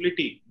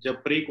एलिजिबिलिटी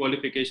जब प्री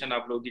क्वालिफिकेशन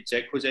आप लोगों की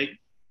चेक हो जाएगी,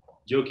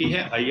 जो कि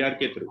है IR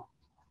के थ्रू,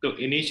 तो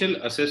इनिशियल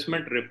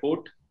असेसमेंट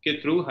रिपोर्ट के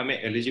थ्रू हमें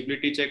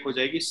एलिजिबिलिटी चेक हो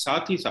जाएगी।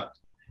 साथ ही साथ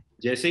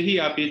जैसे ही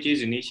आप ये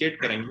चीज इनिशिएट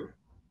करेंगे,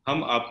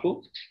 हम आपको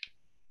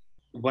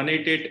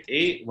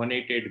 188A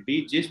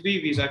 188B जिस भी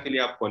वीजा के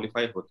लिए आप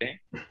क्वालिफाई होते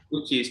हैं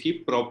उस चीज की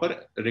प्रॉपर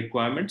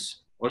रिक्वायरमेंट्स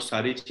और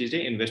सारी चीजें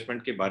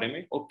इन्वेस्टमेंट के बारे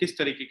में और किस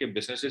तरीके के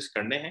बिजनेसेस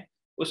करने हैं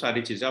वो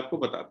सारी चीजें आपको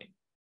बता देंगे।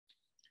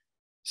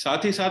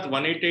 साथ ही साथ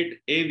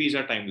 188A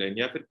वीजा टाइमलाइन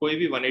या फिर कोई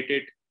भी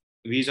 188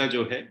 वीजा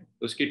जो है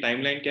उसकी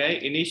टाइमलाइन क्या है,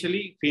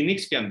 इनिशियली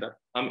फिनिक्स के अंदर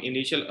हम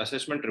इनिशियल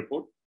असेसमेंट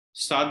रिपोर्ट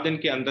 7 दिन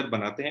के अंदर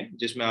बनाते हैं,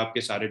 जिसमें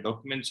आपके सारे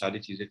डॉक्यूमेंट सारी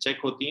चीजें चेक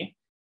होती हैं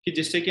कि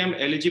जिससे कि हम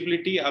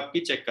एलिजिबिलिटी आपकी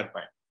चेक कर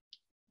पाएं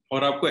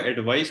और आपको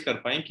एडवाइस कर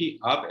पाएं कि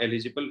आप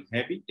एलिजिबल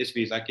हैं भी इस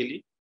वीजा के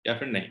लिए या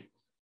फिर नहीं।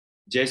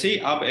 जैसे ही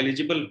आप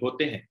एलिजिबल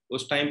होते हैं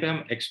उस टाइम पे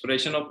हम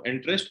एक्सप्रेशन ऑफ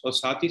इंटरेस्ट और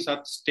साथ ही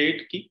साथ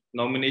स्टेट की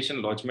नॉमिनेशन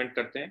लॉन्चमेंट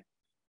करते हैं,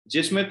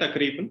 जिसमें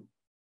तकरीबन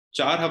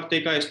 4 हफ्ते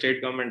का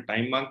स्टेट गवर्नमेंट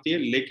टाइम मांगती है,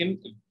 लेकिन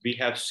we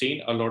have seen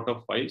a lot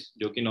of files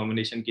जो कि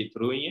नॉमिनेशन की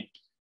थ्रू ही हैं,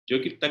 जो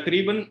कि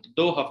तकरीबन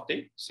 2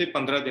 हफ्ते से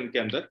 15 दिन के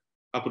अंदर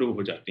अप्रूव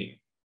हो जाती हैं।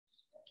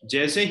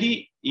 जैसे ही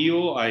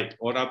EOI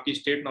और आपकी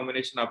स्टेट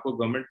नॉमिनेशन आपको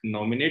गवर्नमेंट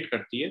नॉमिनेट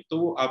करती है तो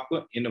वो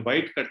आपको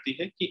इनवाइट करती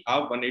है कि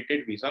आप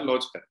 188 वीजा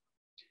लॉन्च करें,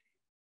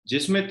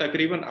 जिसमें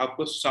तकरीबन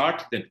आपको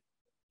 60 दिन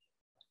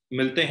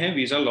मिलते हैं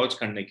वीजा लॉन्च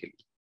करने के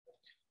लिए।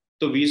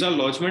 तो वीजा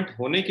लॉन्चमेंट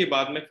होने के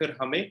बाद में फिर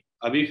हमें,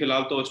 अभी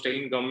फिलहाल तो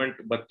ऑस्ट्रेलियन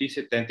गवर्नमेंट 32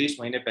 से 33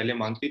 महीने पहले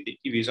मांगती थी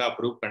कि वीजा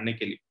अप्रूव करने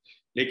के लिए,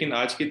 लेकिन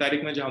आज की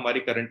तारीख में जो हमारी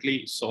करंटली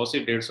 100 से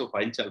 150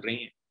 फाइल चल रही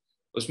हैं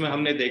उसमें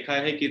हमने देखा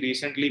है कि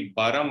रिसेंटली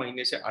 12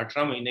 महीने से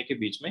 18 महीने के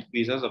बीच में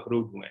वीजाज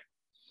अप्रूव हुए हैं।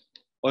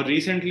 और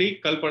रिसेंटली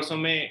कल परसों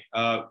में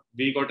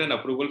we got an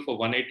approval for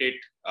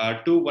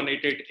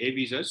 188A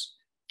visas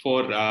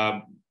for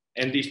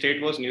and the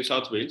state was New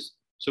South Wales.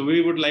 So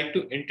we would like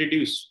to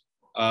introduce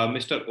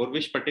Mr.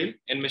 Urvish Patel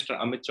and Mr.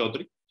 Amit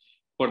Chaudhary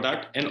for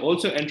that. And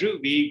also, Andrew,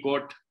 we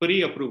got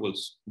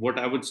pre-approvals. What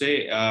I would say,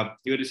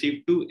 you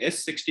received 2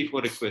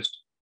 S64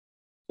 requests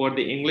for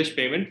the English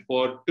payment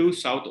for 2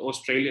 South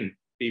Australian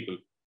people.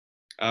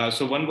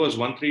 So one was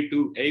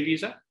 132A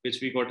visa,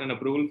 which we got an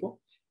approval for,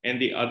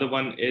 and the other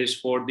one is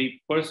for the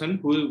person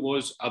who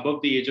was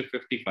above the age of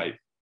 55.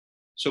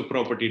 So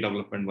property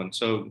development one.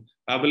 So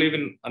I believe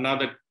in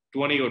another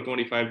 20 or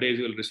 25 days,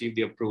 you will receive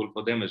the approval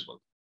for them as well.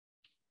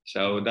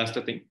 So that's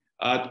the thing.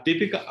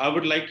 Deepika, I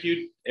would like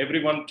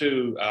everyone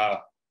to,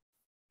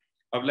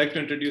 I would like to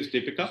introduce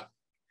Deepika.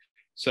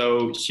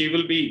 So she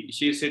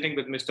is sitting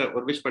with Mr.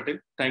 Urvish Patel.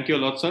 Thank you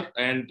a lot, sir.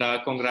 And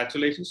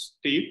congratulations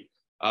to you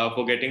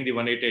for getting the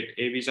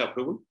 188A visa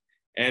approval.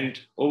 And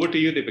over to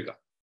you, Deepika.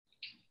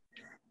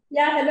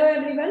 Yeah, hello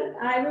everyone.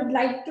 I would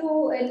like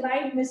to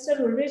invite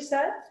Mr. Urvish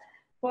sir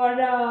for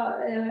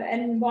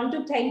and want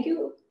to thank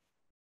you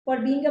for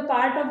being a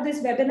part of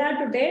this webinar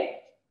today.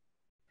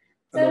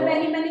 Sir,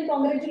 many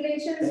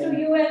congratulations to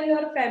you and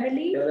your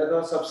family. पहले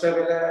तो सबसे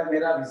पहले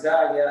मेरा visa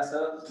आ गया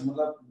sir,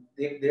 मतलब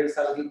 1.5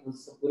 साल की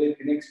पूरे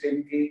फिनिक्स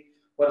टीम की,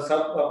 और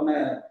सब अपने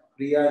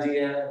प्रिया जी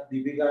है,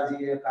 दीपिका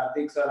जी है,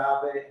 कार्तिक सर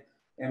आप है,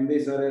 MB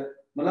सर है,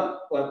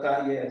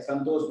 मतलब ये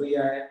संतोष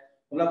भैया है,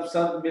 मतलब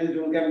सब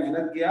मिलजुल के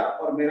मेहनत किया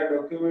और मेरा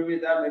डॉक्यूमेंट भी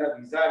था, मेरा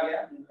वीजा आ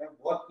गया। मैं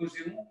बहुत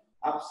खुशी हूँ।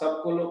 आप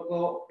सबको लोग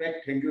को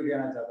थैंक यू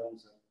कहना चाहता हूँ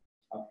सर।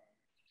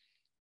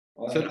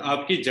 सर,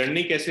 आपकी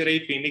जर्नी कैसे रही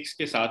फिनिक्स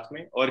के साथ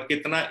में और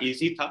कितना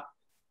इजी था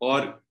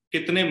और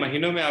कितने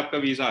महीनों में आपका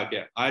वीजा आ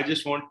गया? आई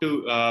जस्ट वांट टू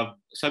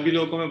सभी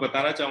लोगों को मैं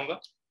बताना चाहूंगा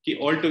कि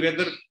ऑल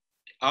टुगेदर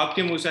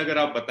आपके मुंह से अगर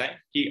आप बताएं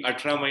कि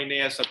 18 महीने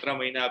या 17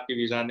 महीने आपके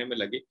वीजा आने में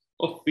लगे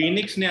और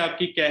फिनिक्स ने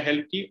आपकी क्या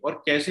हेल्प की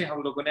और कैसे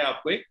हम लोगों ने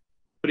आपको एक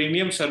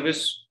प्रीमियम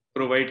सर्विस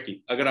प्रोवाइड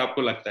की, अगर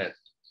आपको लगता है।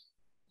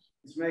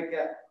 इसमें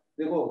क्या,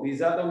 देखो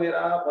वीजा तो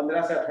मेरा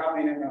 15 से 18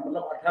 महीने में,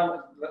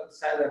 मतलब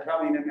शायद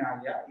 18 महीने में आ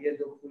गया। ये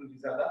जो फुल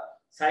वीजा था,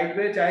 साइड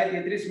पे चाहे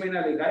 33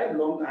 महीना लिखा है,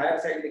 लॉन्ग हायर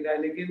साइड लिखा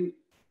है, लेकिन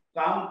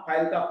काम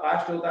फाइल का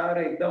फास्ट होता है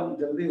और एकदम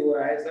जल्दी हो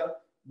रहा है सर।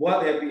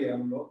 बहुत हैप्पी है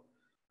हम लोग।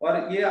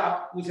 और ये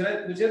आप पूछे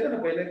थे ना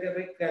पहले कि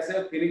भाई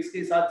कैसे फिनिक्स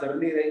के साथ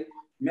जर्नी रही।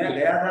 मैं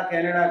गया था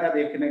कनाडा का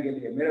देखने के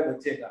लिए, मेरे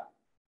बच्चे का।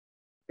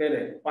 पहले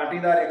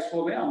पाटीदार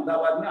एक्सपो में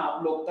अहमदाबाद में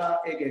आप लोग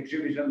का एक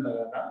एग्जीबिशन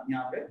लगा था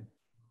यहाँ पे,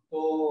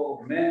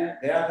 तो मैं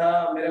गया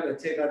था मेरे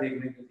बच्चे का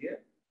देखने के लिए।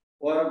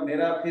 और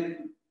मेरा फिर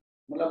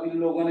मतलब इन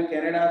लोगों ने,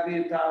 कनाडा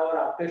भी था और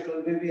आपके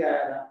स्टॉल में भी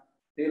आया था,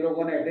 तो ये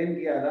लोगों ने अटेंड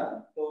किया था,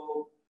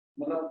 तो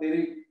मतलब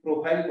मेरी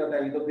प्रोफाइल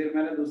बताई। तो फिर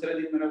मैंने दूसरे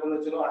दिन मैंने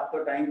बोला चलो आज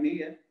तो टाइम नहीं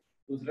है,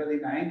 दूसरे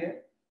दिन आएंगे।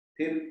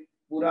 फिर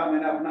पूरा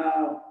मैंने अपना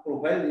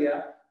प्रोफाइल दिया,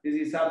 इस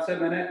हिसाब से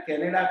मैंने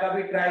कनाडा का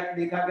भी ट्राई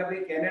देखा कि भाई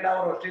कनाडा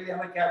और ऑस्ट्रेलिया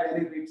में क्या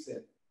बेनिफिट्स है,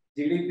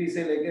 GDP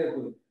से लेकर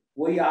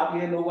वही आप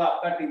ये लोग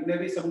आपका टीम ने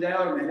भी समझाया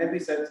और मैंने भी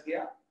सर्च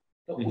किया,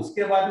 तो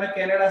उसके बाद में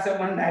कनाडा से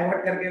मन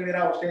डाइवर्ट करके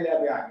मेरा ऑस्ट्रेलिया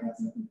पे आ गया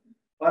सर।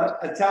 और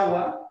अच्छा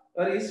हुआ,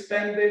 और इस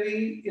टाइम पे भी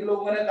इन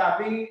लोगों ने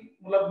काफी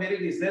मतलब मेरी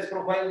बिजनेस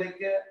प्रोफाइल देख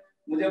के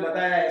मुझे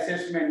बताया,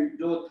 असेसमेंट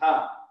जो था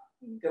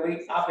कि भाई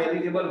आप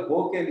एलिजिबल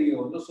हो के नहीं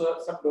हो, तो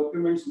सब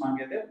डॉक्यूमेंट्स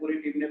मांगे थे पूरी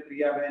टीम ने,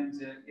 प्रिया बहन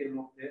से ये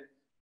लोग थे।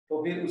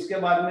 तो फिर उसके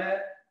बाद में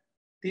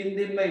 3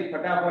 दिन में ही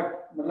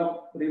फटाफट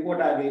मतलब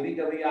रिपोर्ट आ गई थी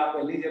कि भाई आप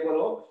एलिजिबल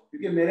हो,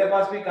 क्योंकि मेरे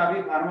पास भी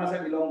काफी फार्मा से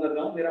बिलोंग कर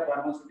रहा हूँ, मेरा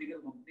फार्मास्यूटिकल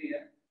कंपनी है,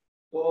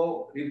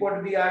 तो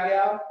रिपोर्ट भी आ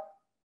गया।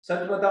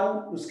 सच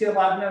बताऊं, उसके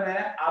बाद में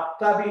मैं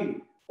आपका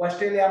भी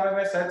ऑस्ट्रेलिया में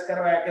मैं सर्च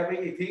करवाया कि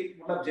भाई इथिक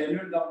मतलब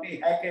जेन्युइन कंपनी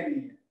है कि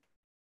नहीं है,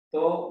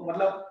 तो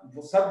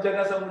मतलब सब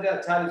जगह से मुझे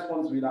अच्छा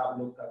रिस्पांस मिला आप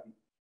लोग का भी,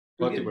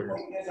 क्योंकि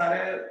इतने सारे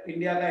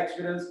इंडिया का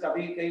एक्सपीरियंस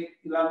कभी कहीं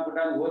इलान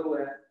पुटान हुआ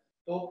है।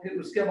 तो फिर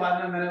उसके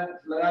बाद में मैंने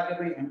लगा कि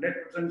भाई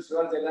 100%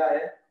 श्योर जगह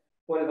है,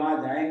 और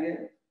वहां जाएंगे।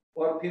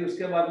 और फिर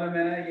उसके बाद में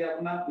मैंने ये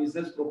अपना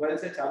बिजनेस प्रोफाइल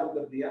से चालू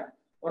कर दिया,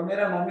 और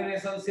मेरा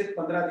नॉमिनेशन सिर्फ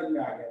 15 दिन में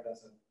आ गया था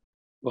सर।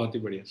 बहुत ही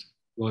बढ़िया सर,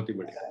 बहुत ही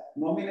बढ़िया।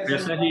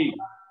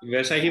 नॉमिनेशन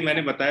वैसा ही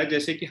मैंने बताया,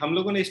 जैसे कि हम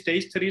लोगों ने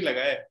स्टेज 3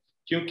 लगाया,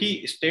 क्योंकि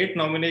स्टेट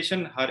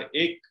नॉमिनेशन हर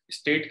एक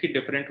स्टेट की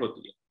डिफरेंट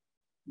होती है।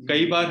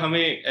 कई बार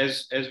हमें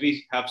as we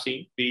have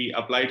seen, we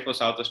applied for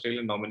South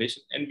Australian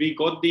nomination and we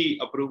got the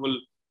approval,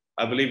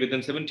 I believe,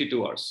 within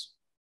 72 hours.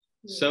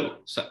 So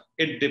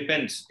it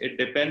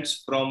depends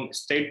from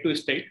state to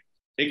state,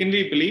 लेकिन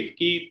we believe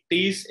कि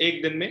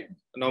 31 दिन में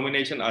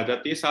नॉमिनेशन आ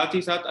जाती है। साथ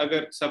ही साथ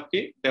अगर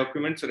सबके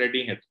डॉक्यूमेंट्स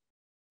रेडी हैं,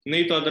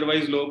 नहीं तो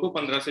अदरवाइज लोगों को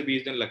 15 से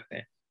 20 दिन लगते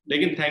हैं।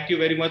 लेकिन thank you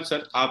very much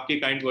sir आपके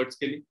काइंड वर्ड्स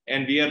के लिए,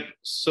 and we are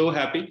so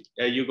happy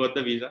you got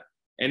the visa,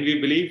 and we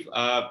believe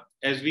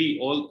as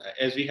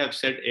we have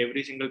said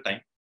every single time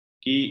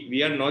कि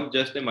we are not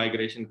just a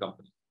migration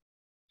company,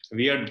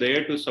 we are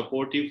there to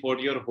support you for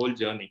your whole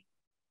journey.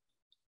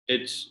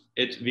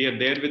 We are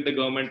there with the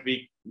government,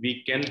 we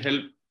can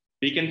help,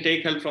 we can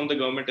take help from the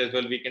government as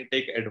well, we can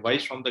take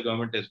advice from the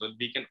government as well,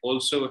 we can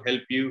also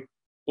help you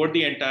for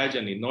the entire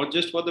journey, not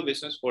just for the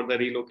business, for the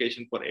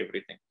relocation, for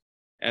everything.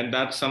 And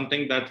that's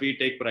something that we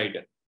take pride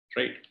in,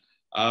 right?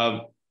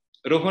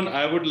 Rohan,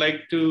 I would like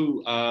to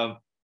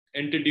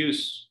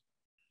introduce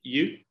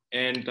you,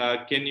 and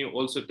can you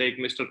also take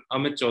Mr.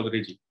 Amit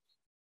Chaudhary ji,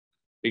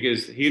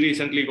 because he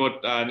recently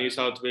got New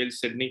South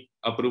Wales Sydney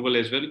approval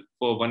as well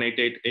for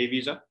 188A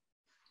visa.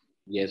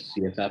 Yes,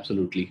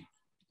 absolutely.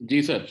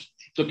 Ji sir,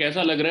 तो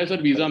कैसा लग रहा है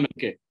sir visa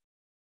मिलके?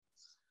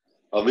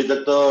 अभी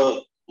तक तो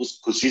उस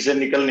खुशी से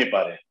निकल नहीं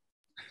पा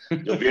रहे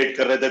जो वेट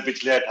कर रहे थे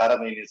पिछले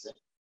 18 महीने से।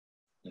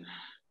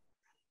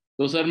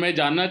 तो सर मैं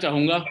जानना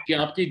चाहूंगा कि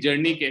आपकी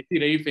जर्नी कैसी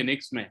रही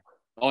फिनिक्स में,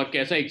 और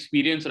कैसा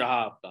एक्सपीरियंस रहा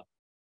आपका?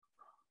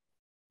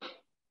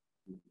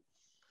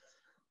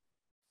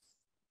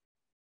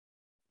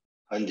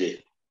 हाँ जी,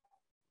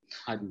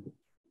 हाँ जी।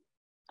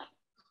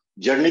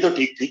 जर्नी तो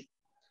ठीक थी।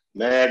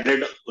 मैं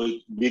एडलेड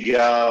भी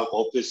गया,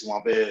 ऑफिस वहां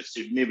पे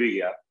सिडनी भी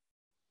गया।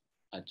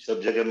 अच्छा।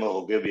 सब जगह मैं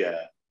होके भी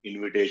आया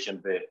इनविटेशन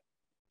पे।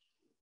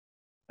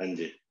 हाँ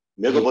जी,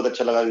 मेरे को बहुत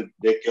अच्छा लगा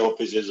देख के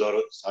ऑफिसेज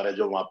और सारे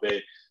जो वहां पे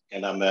क्या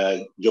नाम है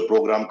जो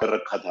प्रोग्राम कर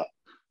रखा था,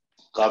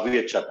 काफी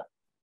अच्छा था।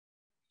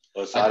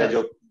 और सारे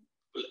जो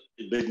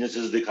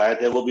बिजनेसेस दिखाए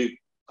थे वो भी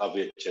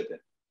काफी अच्छे थे।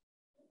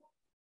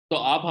 तो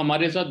आप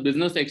हमारे साथ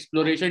बिजनेस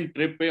एक्सप्लोरेशन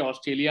ट्रिप पे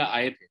ऑस्ट्रेलिया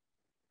आए थे?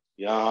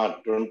 यहाँ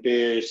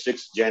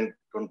 26 जैन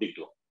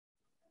 22।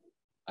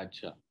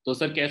 अच्छा, तो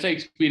सर कैसा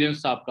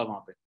एक्सपीरियंस था आपका वहां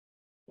पे?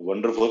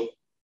 वंडरफुल।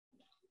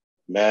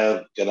 मैं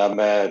क्या नाम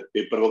है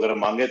पेपर वगैरह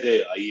मांगे थे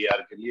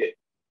IAR के लिए,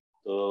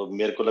 तो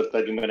मेरे को लगता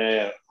है कि मैंने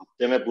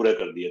हफ्ते में पूरे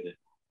कर दिए थे।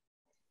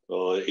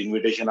 तो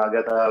इनविटेशन आ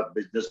गया था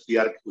बिजनेस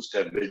PR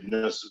उसका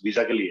बिजनेस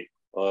वीजा के लिए,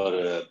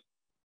 और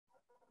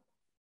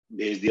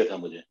भेज दिया था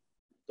मुझे।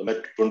 तो मैं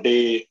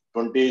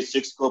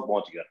 26 को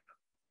पहुंच गया था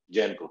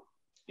जैन को,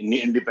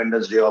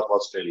 इंडिपेंडेंस डे ऑफ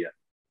ऑस्ट्रेलिया।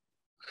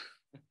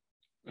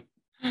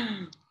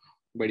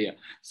 बढ़िया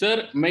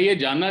सर, मैं ये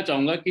जानना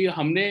चाहूंगा कि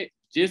हमने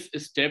जिस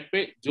स्टेप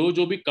पे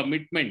जो भी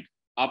कमिटमेंट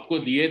आपको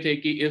दिए थे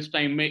कि इस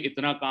टाइम में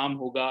इतना काम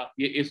होगा,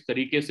 ये इस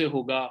तरीके से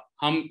होगा,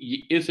 हम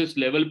इस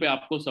लेवल पे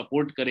आपको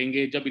सपोर्ट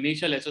करेंगे, जब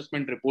इनिशियल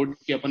असेसमेंट रिपोर्ट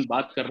की अपन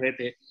बात कर रहे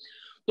थे,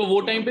 तो वो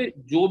टाइम पे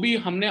जो भी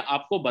हमने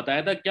आपको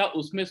बताया था, क्या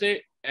उसमें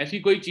से ऐसी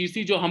कोई चीज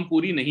थी जो हम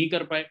पूरी नहीं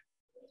कर पाए?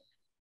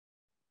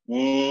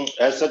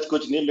 ऐसा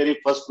कुछ नहीं। मेरी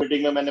फर्स्ट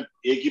मीटिंग में मैंने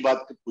एक ही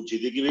बात पूछी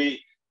थी कि भाई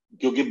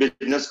क्योंकि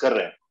बिजनेस कर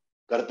रहे हैं,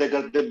 करते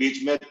करते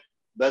बीच में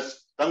बस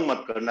तंग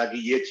मत करना कि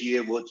ये चाहिए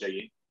वो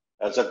चाहिए।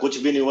 ऐसा कुछ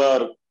भी नहीं हुआ,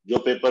 और जो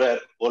पेपर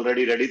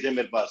ऑलरेडी रेडी थे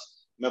मेरे पास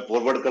मैं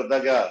फॉरवर्ड करता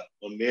गया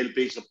और मेल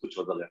पे ही सब कुछ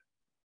होता गया।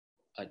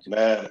 अच्छा।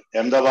 मैं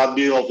अहमदाबाद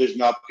भी ऑफिस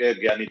में आपके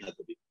गया नहीं था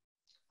कभी।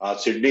 हाँ,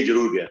 सिडनी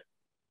जरूर गया।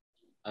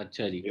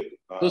 अच्छा जी।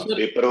 तो सर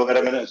पेपर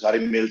वगैरह मैंने सारी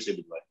मेल से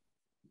भिजवाए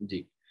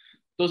जी।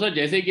 तो सर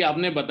जैसे कि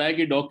आपने बताया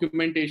कि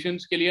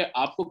डॉक्यूमेंटेशंस के लिए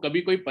आपको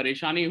कभी कोई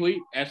परेशानी हुई,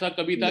 ऐसा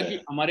कभी था कि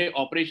हमारे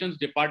ऑपरेशंस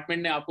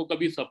डिपार्टमेंट ने आपको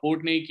कभी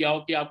सपोर्ट नहीं किया हो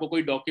कि आपको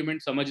कोई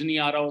डॉक्यूमेंट समझ नहीं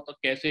आ रहा हो तो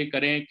कैसे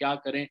करें, क्या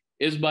करें,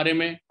 इस बारे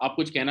में आप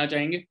कुछ कहना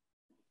चाहेंगे?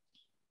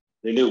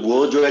 नहीं,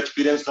 वो जो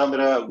एक्सपीरियंस था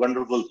मेरा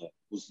वंडरफुल था।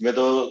 उसमें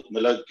तो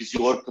मतलब किसी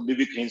और कभी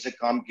भी कहीं से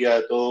काम किया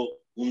है तो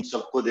उन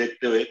सबको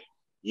देखते हुए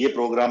ये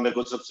प्रोग्राम मेरे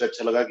को सबसे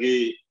अच्छा लगा कि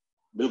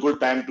बिल्कुल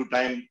टाइम टू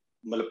टाइम,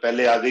 मतलब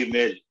पहले आ गई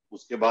मेल,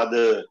 उसके बाद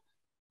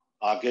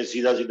आके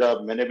सीधा सीधा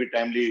मैंने भी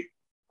टाइमली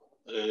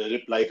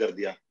रिप्लाई कर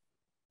दिया,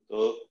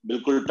 तो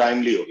बिल्कुल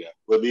टाइमली हो गया।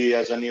 कभी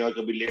ऐसा नहीं हुआ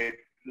कभी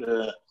लेट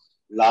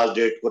लास्ट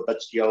डेट को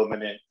टच किया हो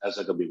मैंने,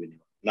 ऐसा कभी भी नहीं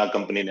हुआ, ना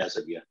कंपनी ने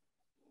ऐसा किया।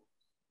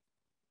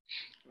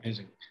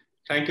 Amazing.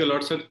 Thank you a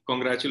lot, sir.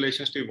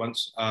 Congratulations to you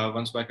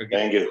once back again.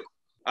 Thank you.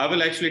 I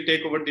will actually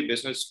take over the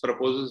business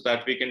proposals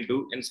that we can do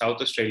in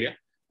South Australia.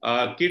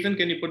 Kirtan,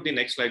 can you put the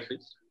next slide,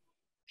 please?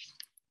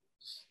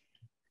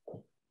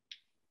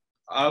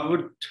 I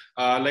would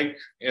like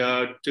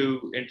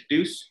to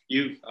introduce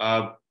you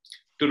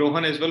to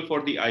Rohan as well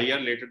for the IR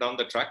later down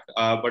the track.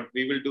 But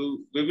we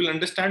will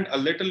understand a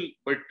little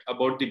bit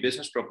about the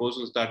business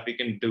proposals that we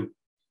can do,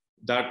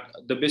 that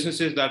the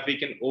businesses that we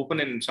can open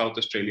in South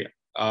Australia.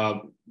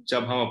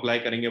 जब हम apply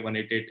करेंगे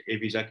 188A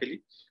visa के लिए,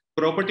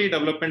 property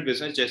development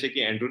business, जैसे कि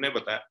Andrew ने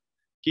बताया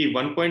कि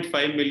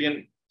 1.5 मिलियन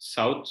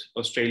साउथ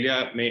ऑस्ट्रेलिया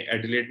में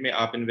एडिलेड में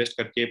आप इन्वेस्ट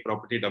करके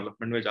प्रॉपर्टी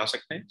डेवलपमेंट में जा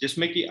सकते हैं,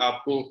 जिसमें कि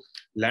आपको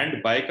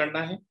लैंड बाय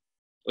करना है,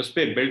 उस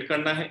पर बिल्ड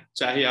करना है,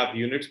 चाहे आप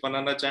यूनिट्स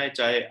बनाना चाहें,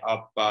 चाहे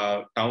आप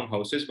टाउन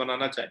हाउसेस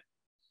बनाना चाहें,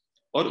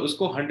 और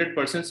उसको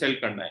 100% सेल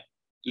करना है।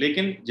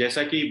 लेकिन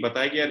जैसा कि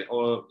बताया गया,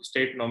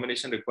 स्टेट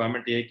नॉमिनेशन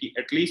रिक्वायरमेंट ये है कि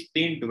एटलीस्ट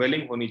 3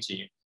 ड्वेलिंग होनी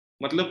चाहिए,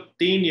 मतलब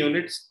 3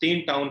 यूनिट्स,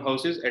 3 टाउन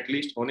हाउसेस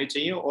एटलीस्ट होने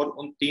चाहिए, और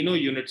उन तीनों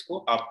यूनिट्स को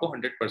आपको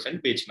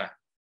 100% बेचना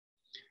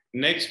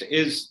है। Next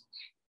is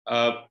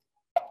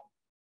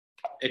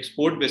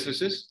export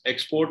businesses,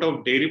 export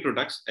of dairy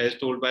products as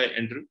told by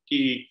Andrew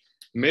कि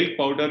मिल्क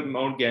पाउडर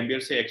माउंट गैम्बियर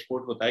से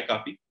एक्सपोर्ट होता है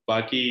काफी,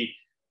 बाकी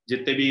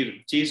जितने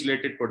भी चीज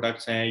रिलेटेड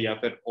प्रोडक्ट्स हैं या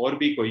फिर और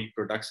भी कोई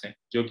प्रोडक्ट्स हैं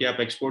जो कि आप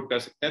एक्सपोर्ट कर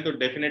सकते हैं, तो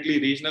definitely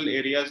regional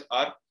areas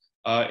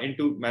are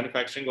into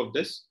manufacturing of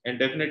this, and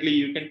definitely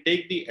you can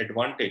take the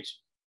advantage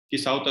कि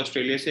साउथ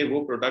ऑस्ट्रेलिया से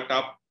वो प्रोडक्ट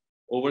आप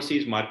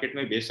ओवरसीज मार्केट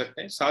में बेच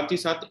सकते हैं, साथ ही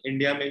साथ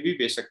इंडिया में भी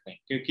बेच सकते हैं,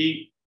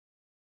 क्योंकि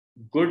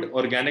गुड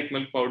ऑर्गेनिक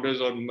मिल्क पाउडर्स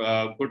और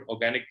गुड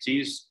ऑर्गेनिक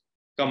चीज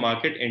का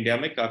मार्केट इंडिया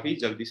में काफी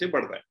जल्दी से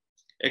बढ़ रहा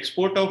है।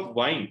 Export of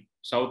wine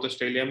south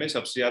Australia में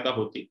सबसे ज्यादा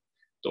होती,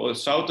 तो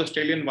साउथ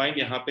ऑस्ट्रेलियन वाइन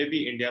यहाँ पे भी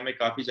इंडिया में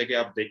काफी जगह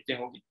आप देखते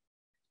होंगे।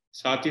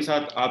 साथ ही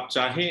साथ आप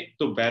चाहें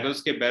तो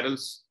बैरल्स के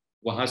बैरल्स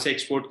वहां से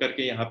एक्सपोर्ट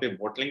करके यहाँ पे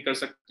बॉटलिंग कर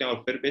सकते हैं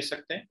और फिर बेच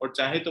सकते हैं, और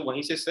चाहे तो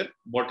वहीं से सिर्फ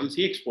बॉटल्स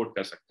ही एक्सपोर्ट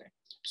कर सकते हैं।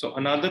 So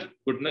another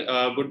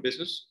good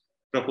business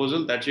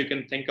proposal that you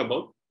can think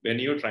about when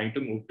you're trying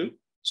to move to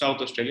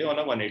South Australia on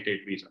a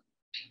 188 visa.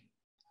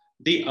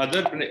 The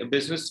other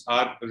business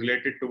are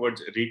related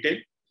towards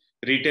retail.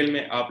 Retail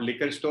में आप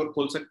liquor store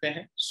खोल सकते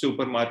हैं,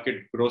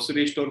 supermarket,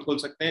 grocery store खोल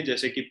सकते हैं,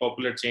 जैसे कि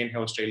पॉपुलर चेन है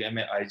ऑस्ट्रेलिया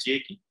में IGA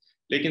की,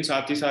 लेकिन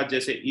साथ ही साथ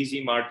जैसे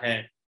इजी मार्ट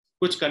हैं,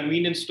 कुछ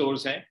कन्वीनियंस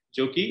स्टोर्स हैं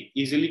जो कि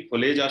इजीली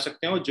खोले जा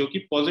सकते हैं और जो कि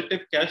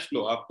पॉजिटिव कैश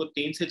फ्लो आपको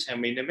 3 से 6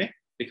 महीने में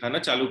दिखाना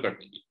चालू कर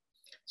देंगी।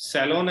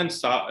 सैलून एंड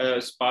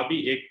स्पा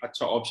भी एक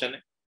अच्छा ऑप्शन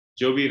है,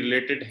 जो भी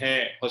रिलेटेड है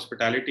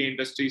हॉस्पिटैलिटी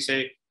इंडस्ट्री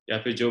से या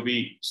फिर जो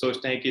भी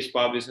सोचते हैं कि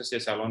स्पा बिजनेस या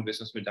सैलून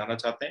बिजनेस में जाना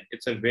चाहते हैं,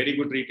 it's a very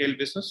good retail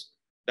business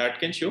that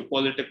can show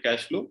positive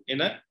cash flow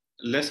in a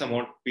less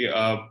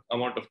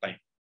amount of time.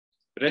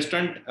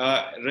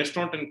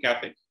 Restaurant and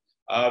cafe.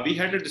 We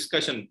had a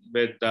discussion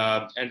with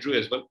Andrew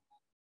as well.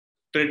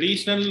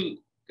 Traditional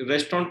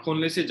restaurant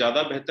खोलने से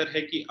ज्यादा बेहतर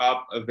है कि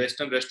आप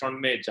western restaurant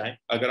में जाएं।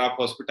 अगर आप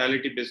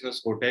हॉस्पिटैलिटी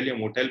बिजनेस, होटल या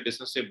मोटेल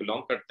बिजनेस से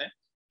बिलोंग करते हैं,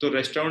 तो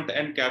restaurant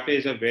and cafe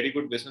is a very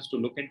good business to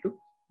look into,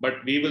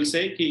 but we will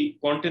say कि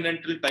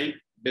कॉन्टिनेंटल टाइप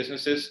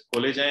बिजनेसेस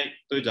खोले जाएं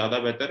तो ज्यादा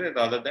बेहतर है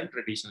rather than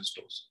traditional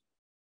stores.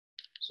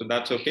 So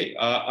that's okay.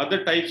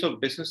 Other types of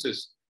businesses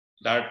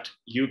that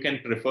you can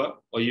prefer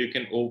or you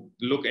can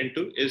look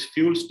into is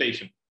fuel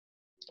station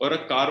or a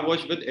car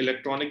wash with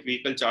electronic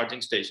vehicle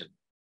charging station,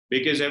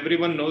 because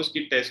everyone knows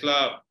that Tesla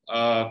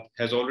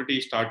has already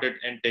started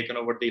and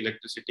taken over the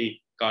electricity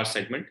car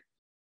segment.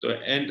 So,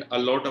 and a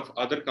lot of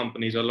other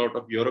companies, a lot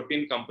of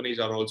European companies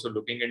are also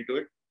looking into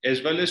it,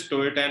 as well as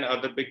Toyota and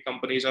other big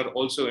companies are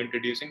also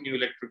introducing new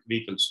electric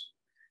vehicles.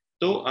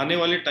 तो आने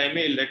वाले time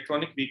में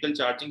electronic vehicle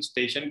charging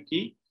station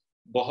की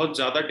बहुत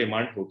ज्यादा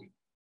demand होगी,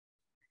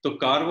 तो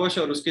car wash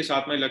और उसके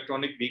साथ में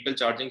electronic vehicle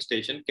charging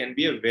station can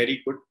be a very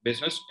good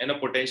business and a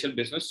potential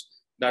business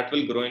that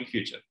will grow in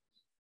future.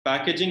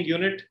 Packaging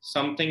unit,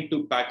 something to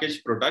package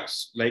products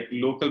like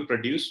local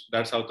produce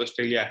that South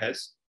Australia has,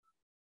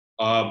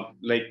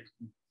 like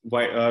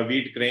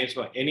wheat grains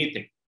or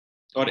anything,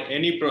 or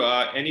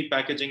any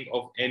packaging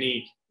of any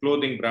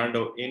clothing brand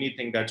or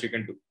anything that you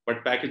can do.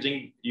 But packaging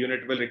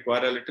unit will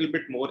require a little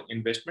bit more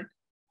investment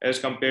as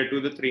compared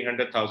to the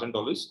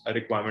 $300,000 a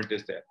requirement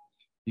is there.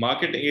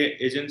 Market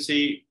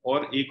agency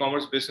or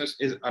e-commerce business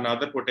is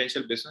another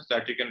potential business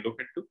that you can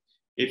look into.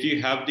 If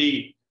you have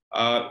the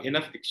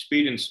enough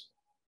experience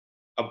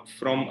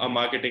from a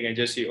marketing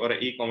agency or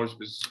an e-commerce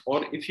business, or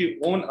if you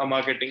own a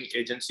marketing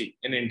agency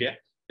in India,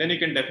 then you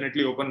can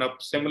definitely open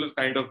up similar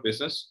kind of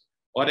business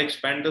or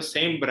expand the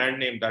same brand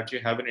name that you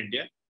have in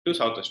India to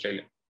South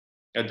Australia.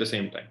 at the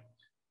same time.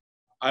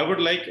 I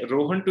would like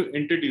Rohan to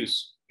introduce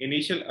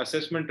initial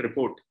assessment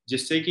report,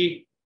 जिससे कि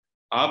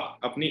आप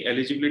अपनी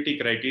eligibility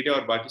criteria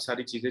और बाकी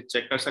सारी चीजें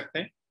check कर सकते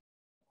हैं.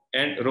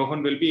 And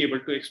Rohan will be able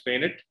to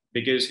explain it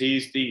because he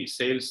is the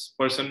sales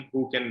person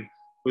who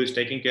is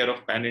taking care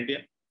of Pan India,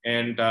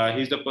 and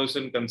he is the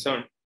person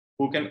concerned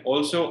who can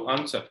also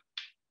answer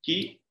कि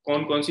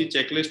कौन कौन सी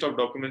checklist of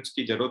documents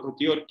की जरूरत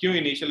होती है और क्यों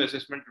initial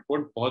assessment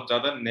report बहुत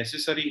ज़्यादा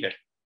necessary है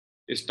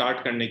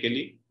start करने के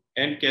लिए,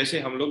 and कैसे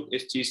हम लोग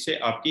इस चीज से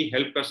आपकी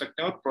help कर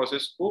सकते हैं और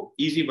process को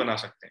easy बना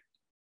सकते हैं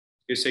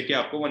जिससे कि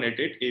आपको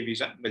 188A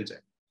visa मिल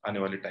जाए आने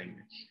वाले टाइम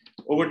में.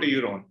 Over to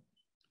you, Rohan.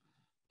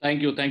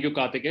 Thank you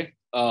Kartikeya.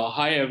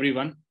 Hi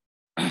everyone.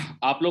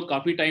 आप लोग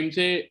काफी टाइम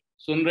से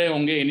सुन रहे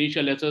होंगे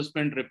initial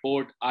assessment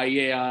report,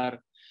 IAR.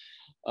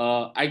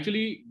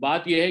 Actually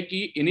बात यह है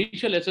कि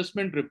इनिशियल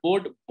असेसमेंट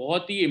रिपोर्ट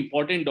बहुत ही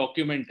इंपॉर्टेंट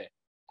डॉक्यूमेंट है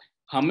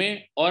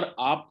हमें और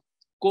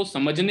आपको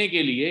समझने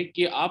के लिए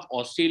कि आप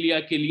ऑस्ट्रेलिया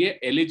के लिए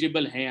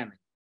एलिजिबल हैं या नहीं.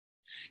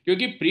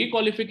 क्योंकि प्री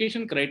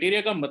क्वालिफिकेशन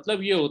क्राइटेरिया का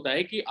मतलब ये होता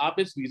है कि आप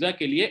इस वीजा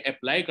के लिए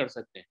अप्लाई कर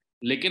सकते हैं,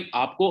 लेकिन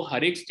आपको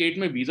हर एक स्टेट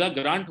में वीजा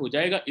ग्रांट हो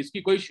जाएगा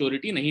इसकी कोई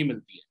श्योरिटी नहीं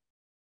मिलती है.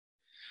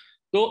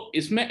 तो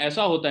इसमें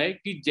ऐसा होता है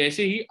कि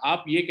जैसे ही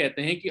आप ये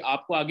कहते हैं कि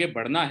आपको आगे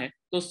बढ़ना है,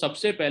 तो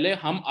सबसे पहले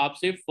हम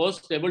आपसे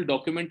फर्स्ट लेवल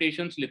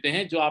डॉक्यूमेंटेशंस लेते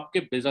हैं जो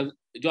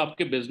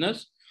आपके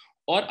बिजनेस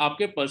और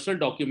आपके पर्सनल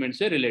डॉक्यूमेंट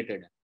से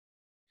रिलेटेड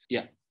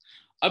है.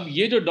 अब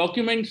ये जो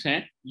डॉक्यूमेंट्स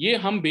हैं ये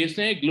हम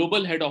भेजते हैं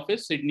ग्लोबल हेड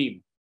ऑफिस सिडनी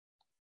में.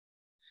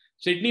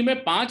 सिडनी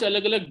में 5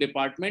 अलग अलग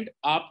डिपार्टमेंट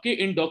आपके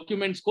इन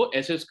डॉक्यूमेंट्स को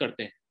एसेस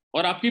करते हैं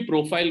और आपकी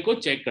प्रोफाइल को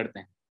चेक करते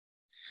हैं.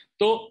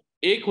 तो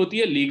एक होती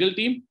है लीगल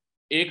टीम,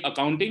 एक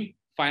अकाउंटिंग,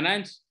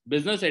 फाइनेंस,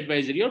 बिजनेस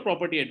एडवाइजरी और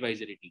प्रॉपर्टी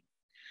एडवाइजरी टीम.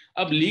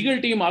 अब लीगल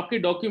टीम आपके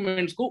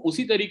डॉक्यूमेंट्स को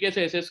उसी तरीके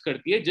से एसेस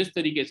करती है जिस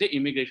तरीके से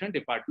इमिग्रेशन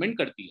डिपार्टमेंट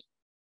करती है.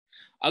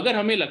 अगर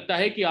हमें लगता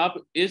है कि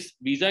आप इस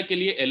वीजा के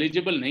लिए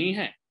एलिजिबल नहीं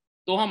हैं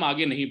तो हम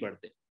आगे नहीं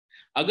बढ़ते.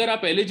 अगर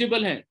आप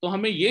एलिजिबल हैं तो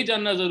हमें यह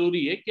जानना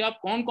जरूरी है कि आप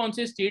कौन कौन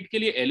से स्टेट के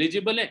लिए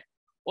एलिजिबल हैं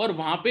और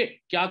वहां पे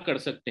क्या कर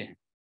सकते हैं.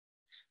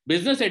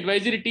 बिजनेस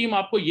एडवाइजरी टीम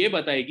आपको यह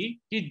बताएगी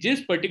कि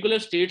जिस पर्टिकुलर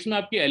स्टेट्स में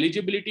आपकी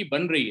एलिजिबिलिटी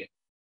बन रही है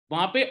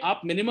वहां पे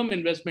आप मिनिमम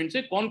इन्वेस्टमेंट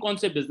से कौन कौन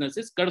से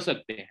बिजनेसेस कर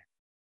सकते हैं.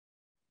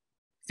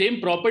 सेम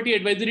प्रॉपर्टी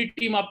एडवाइजरी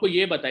टीम आपको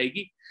यह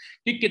बताएगी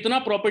कि कितना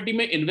प्रॉपर्टी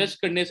में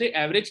इन्वेस्ट करने से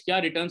एवरेज क्या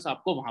रिटर्न्स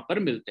आपको वहां पर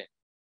मिलते हैं.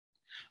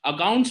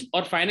 अकाउंट्स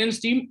और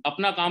फाइनेंस टीम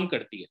अपना काम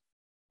करती है.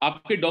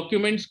 आपके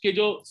डॉक्यूमेंट्स के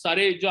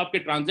जो आपके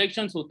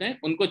ट्रांजैक्शंस होते हैं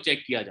उनको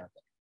चेक किया जाता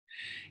है.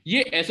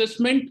 ये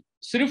असेसमेंट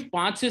सिर्फ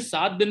 5 से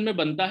 7 दिन में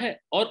बनता है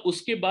और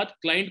उसके बाद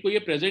क्लाइंट को ये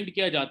प्रेजेंट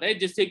किया जाता है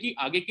जिससे कि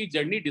आगे की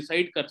जर्नी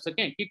डिसाइड कर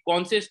सकें कि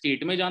कौन से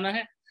स्टेट में जाना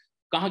है,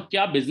 कहाँ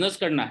क्या बिजनेस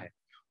करना है.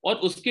 और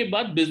उसके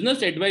बाद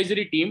बिजनेस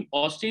एडवाइजरी टीम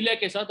ऑस्ट्रेलिया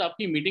के साथ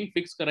आपकी मीटिंग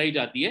फिक्स कराई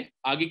जाती है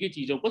आगे की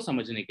चीजों को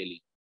समझने के लिए.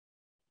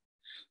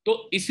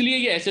 तो इसलिए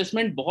ये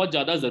असेसमेंट बहुत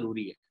ज्यादा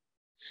जरूरी है.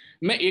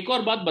 मैं एक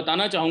और बात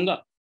बताना चाहूंगा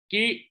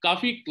कि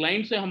काफी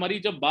क्लाइंट से हमारी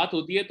जब बात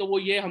होती है तो वो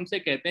ये हमसे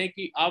कहते हैं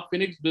कि आप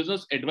फिनिक्स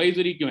बिजनेस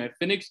एडवाइजरी क्यों है,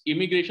 फिनिक्स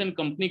इमिग्रेशन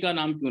कंपनी का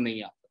नाम क्यों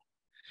नहीं आता.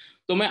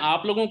 तो मैं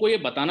आप लोगों को ये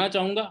बताना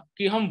चाहूंगा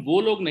कि हम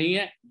वो लोग नहीं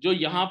है जो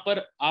यहाँ पर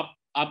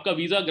आपका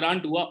वीजा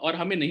ग्रांट हुआ और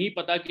हमें नहीं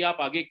पता कि आप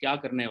आगे क्या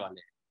करने वाले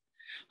हैं.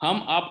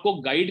 हम आपको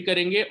गाइड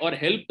करेंगे और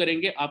हेल्प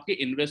करेंगे आपके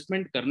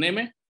इन्वेस्टमेंट करने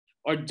में,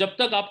 और जब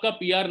तक आपका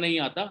PR नहीं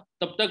आता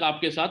तब तक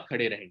आपके साथ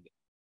खड़े रहेंगे.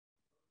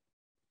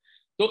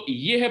 तो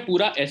ये है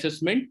पूरा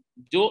असेसमेंट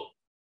जो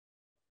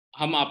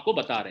हम आपको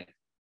बता रहे हैं.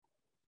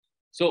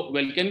 So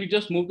well, can we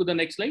just move to the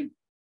next slide.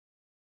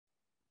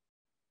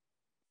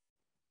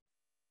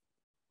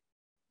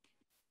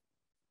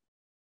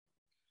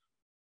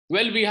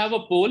 Well, we have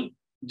a पोल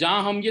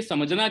जहां हम ये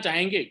समझना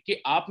चाहेंगे कि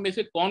आप में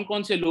से कौन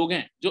कौन से लोग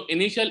हैं जो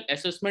इनिशियल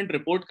असेसमेंट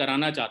रिपोर्ट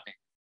कराना चाहते हैं.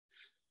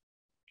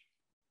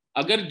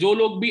 अगर जो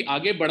लोग भी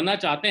आगे बढ़ना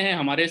चाहते हैं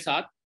हमारे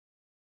साथ,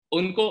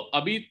 उनको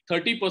अभी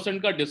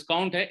 30% का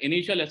डिस्काउंट है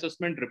इनिशियल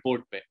असेसमेंट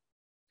रिपोर्ट पे.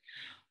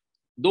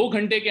 2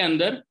 घंटे के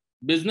अंदर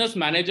बिजनेस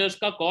मैनेजर्स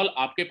का कॉल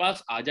आपके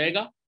पास आ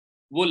जाएगा.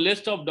 वो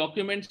लिस्ट ऑफ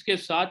डॉक्यूमेंट्स के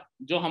साथ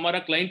जो हमारा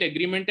क्लाइंट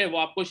एग्रीमेंट है वो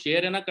आपको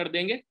शेयर है ना कर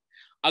देंगे.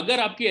 अगर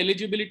आपकी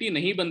एलिजिबिलिटी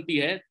नहीं बनती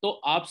है तो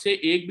आपसे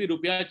 1 भी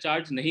रुपया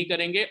चार्ज नहीं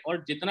करेंगे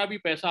और जितना भी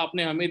पैसा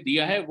आपने हमें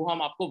दिया है वो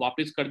हम आपको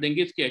वापस कर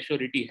देंगे, इसकी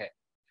एश्योरिटी है.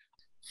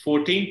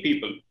 14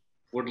 people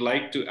would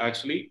like to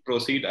actually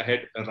proceed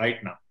ahead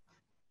right now.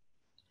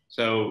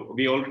 So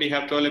we already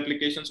have 12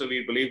 applications, so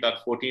we believe that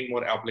 14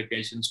 more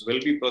applications will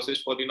be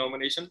processed for the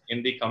nomination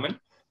in the coming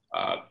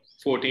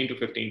 14 to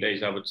 15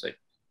 days, I would say.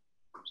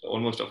 So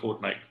almost a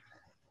fortnight.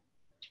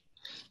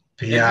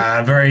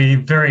 Yeah, very,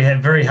 very,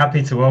 very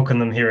happy to welcome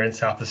them here in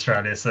South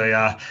Australia. So,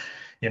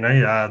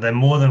 they're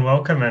more than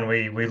welcome, and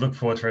we look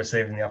forward to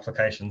receiving the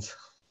applications.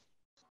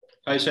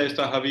 Hi,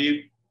 Shaista, how are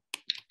you?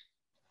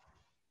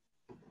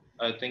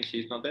 I think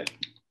she's not there.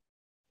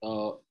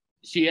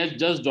 She has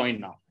just joined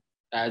now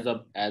as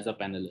a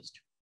panelist.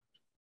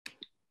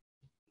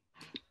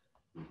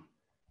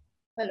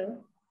 Hello.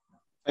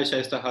 Hi,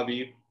 Shaista, how are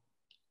you?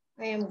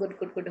 I am good.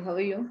 How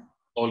are you?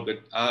 All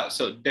good.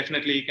 So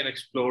definitely you can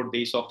explore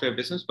the software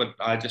business, but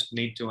I just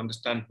need to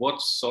understand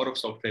what sort of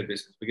software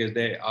business, because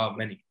there are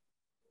many.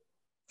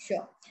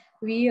 Sure.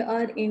 We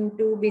are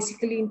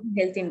basically into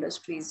health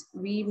industries.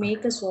 We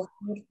make a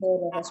software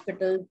for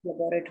hospitals,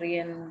 laboratory,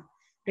 and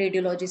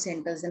radiology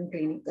centers and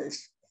clinicals.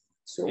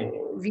 So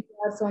we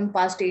are from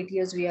past 8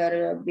 years. We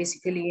are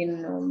basically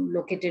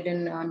located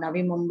in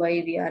Navi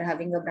Mumbai. We are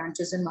having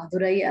branches in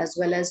Madurai as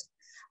well as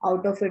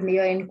out of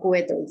India in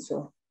Kuwait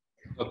also.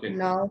 Okay.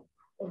 Now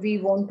we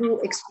want to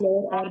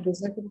explore our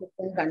business in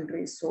different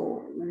countries.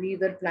 So we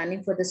were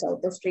planning for the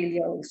South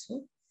Australia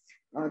also.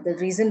 The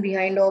reason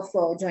behind of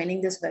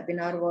joining this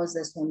webinar was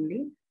this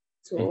only.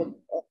 So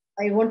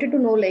I wanted to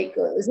know, like,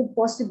 is it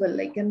possible?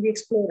 Like, can we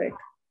explore it?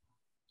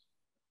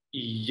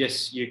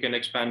 Yes, you can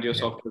expand your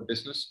software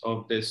business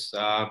of this,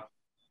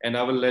 and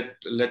I will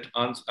let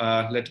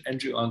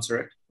Andrew answer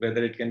it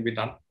whether it can be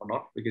done or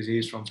not, because he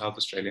is from South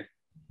Australia.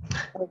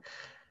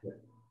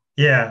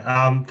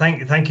 Yeah,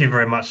 thank you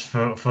very much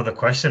for the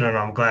question, and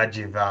I'm glad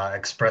you've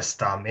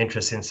expressed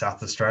interest in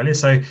South Australia.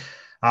 So,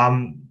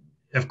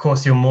 of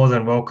course, you're more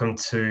than welcome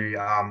to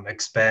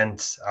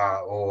expand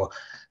or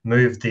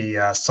move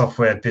the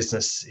software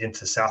business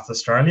into South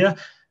Australia.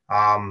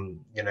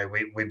 You know,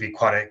 we'd be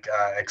quite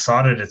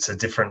excited. It's a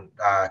different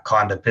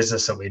kind of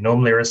business that we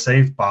normally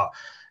receive, but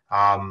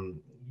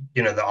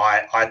you know,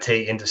 the IT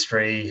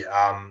industry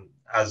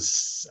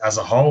as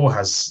a whole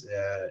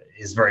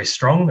is very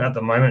strong at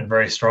the moment,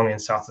 very strong in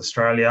South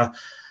Australia.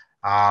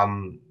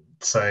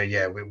 So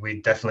yeah,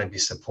 we'd definitely be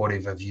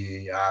supportive of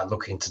you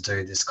looking to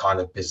do this kind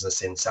of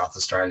business in South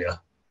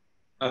Australia.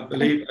 I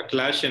believe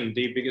Atlassian,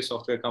 the biggest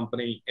software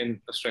company in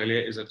Australia,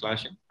 is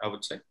Atlassian, I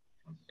would say.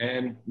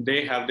 And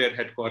they have their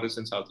headquarters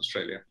in South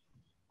Australia.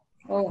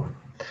 Oh.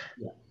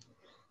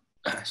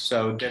 Yeah.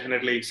 So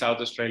definitely South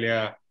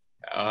Australia,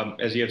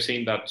 as you have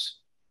seen, that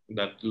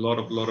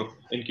lot of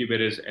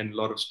incubators and a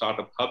lot of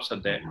startup hubs are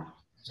there.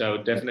 So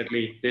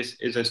definitely this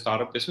is a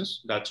startup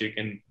business that you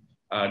can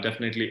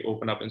definitely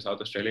open up in South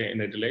Australia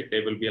in Adelaide.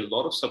 There will be a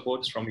lot of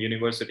supports from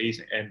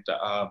universities and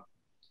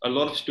a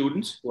lot of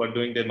students who are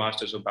doing their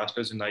masters or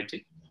bachelors in IT.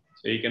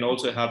 So you can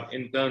also have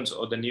interns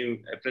or the new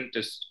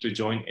apprentice to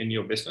join in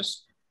your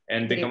business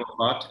and become a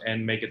part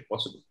and make it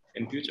possible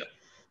in future.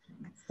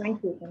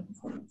 Thank you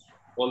so much.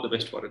 All the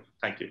best for it.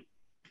 Thank you.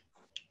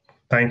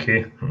 Thank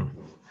you.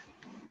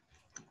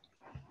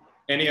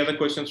 Any other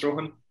questions,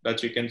 Rohan,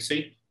 that you can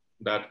see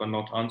that were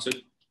not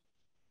answered?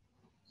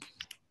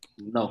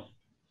 No.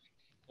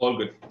 All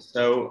good.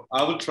 So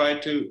I will try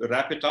to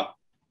wrap it up.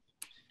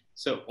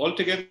 So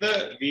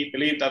altogether, we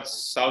believe that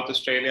South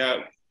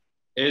Australia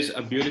is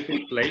a beautiful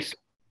place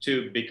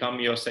to become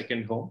your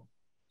second home.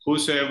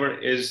 Whosoever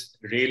is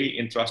really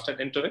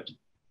interested into it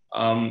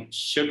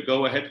should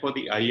go ahead for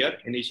the IR,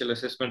 Initial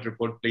Assessment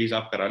Report, please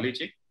आप करा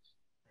लीजिए.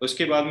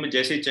 उसके बाद में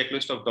जैसे ही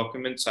checklist of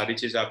documents सारी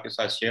चीजें आपके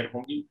साथ share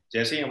होंगी,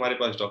 जैसे ही हमारे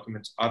पास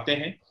documents आते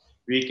हैं,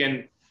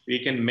 we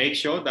can make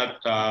sure that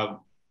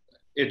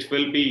it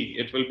will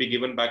be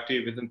given back to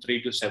you within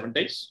 3 to 7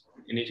 days,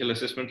 initial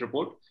assessment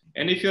report.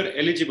 And if you're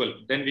eligible,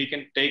 then we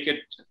can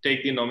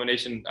take the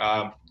nomination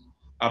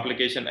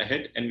application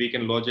ahead, and we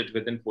can lodge it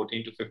within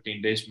 14 to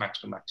 15 days max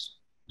to max.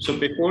 So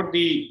before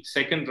the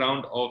second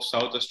round of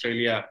South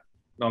Australia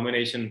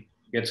nomination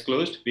gets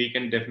closed, we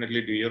can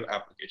definitely do your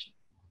application.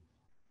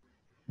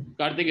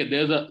 Karthik,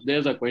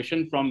 there's a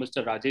question from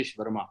Mr. Rajesh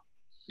Verma.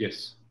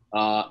 Yes.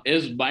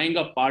 Is buying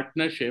a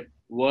partnership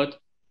worth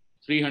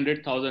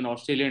 300,000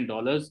 Australian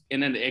dollars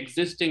in an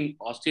existing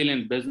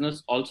Australian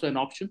business also an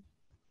option?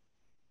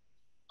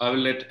 I will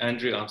let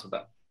Andrew answer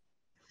that.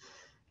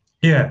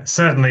 Yeah,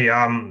 certainly.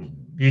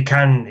 You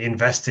can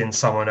invest in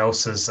someone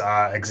else's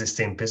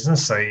existing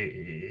business. So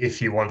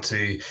if you want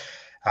to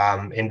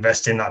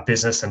invest in that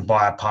business and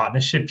buy a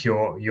partnership,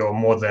 you're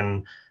more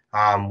than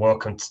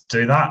welcome to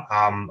do that.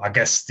 I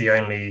guess the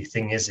only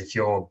thing is, if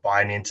you're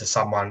buying into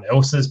someone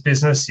else's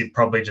business, you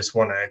probably just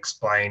want to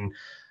explain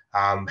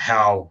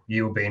how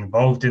you will be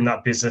involved in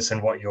that business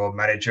and what your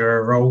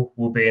managerial role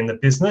will be in the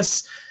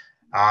business.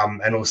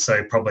 And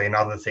also probably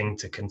another thing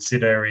to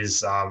consider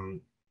is,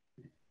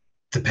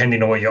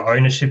 depending on what your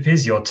ownership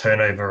is, your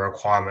turnover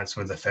requirements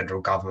with the federal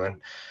government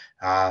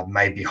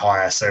may be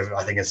higher. So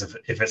I think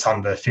if it's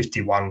under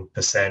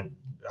 51%,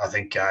 I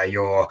think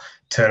your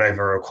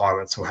turnover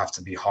requirements will have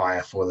to be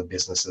higher for the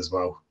business as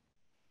well.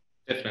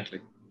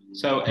 Definitely.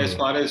 So as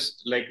far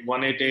as like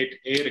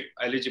 188A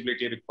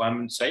eligibility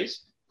requirement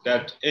says,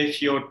 that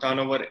if your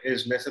turnover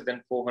is lesser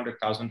than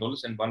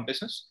 $400,000 in one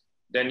business,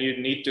 then you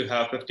need to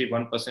have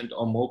 51%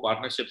 or more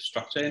partnership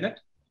structure in it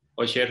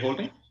or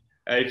shareholding.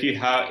 If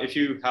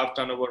you have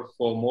turnover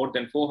for more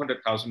than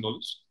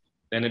 $400,000,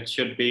 then it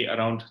should be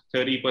around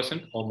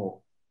 30% or more.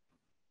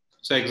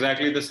 So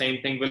exactly the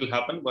same thing will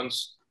happen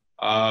once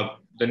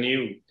the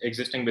new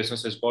existing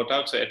business is bought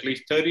out. So at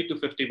least 30 to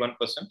 51%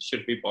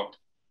 should be bought.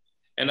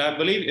 And I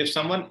believe if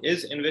someone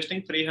is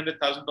investing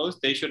 $300,000,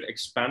 they should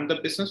expand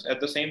the business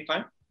at the same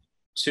time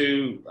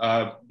to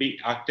be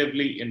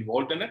actively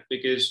involved in it.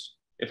 Because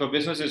if a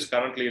business is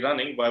currently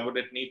running, why would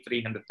it need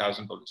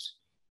 $300,000?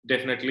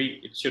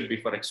 definitely it should be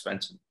for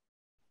expansion.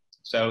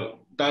 So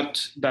that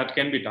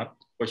can be done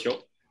for sure.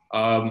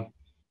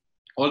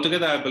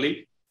 Altogether, I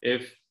believe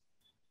if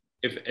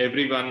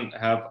everyone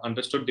have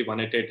understood the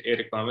 188A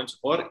requirements,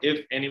 or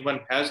if anyone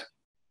has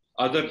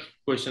other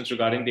questions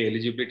regarding the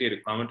eligibility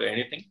requirement or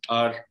anything,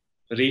 our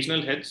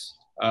regional heads,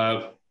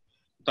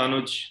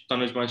 Tanuj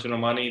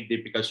Mansuramani,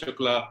 Deepika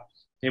Shukla,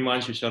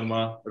 Himanshu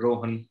Sharma,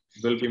 Rohan,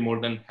 will be more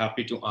than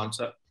happy to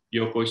answer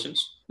your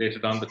questions later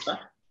down the track.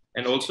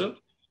 And also,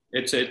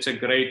 it's a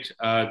great,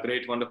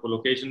 wonderful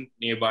occasion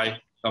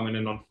nearby, coming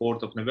in on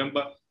 4th of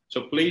November.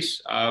 So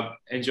please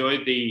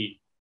enjoy the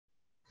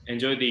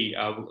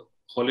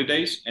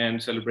holidays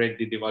and celebrate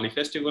the Diwali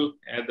festival.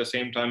 At the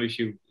same time, if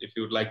you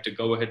would like to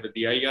go ahead with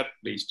the IR,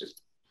 please do.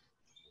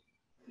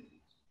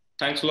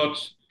 Thanks a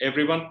lot,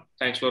 everyone.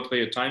 Thanks a lot for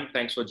your time.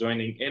 Thanks for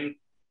joining in.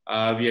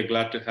 We are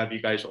glad to have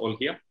you guys all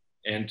here,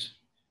 and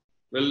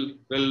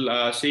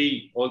we'll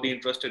see all the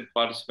interested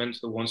participants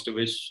who wants to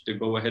wish to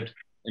go ahead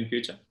in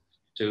future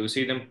to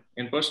see them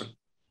in person.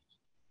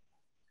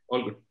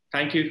 All good.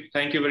 Thank you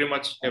very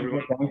much,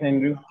 everyone. Thanks,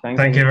 Andrew.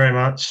 Thank you very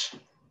much.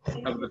 Have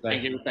a good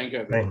day. Thank you,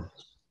 everyone.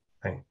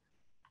 Thank you.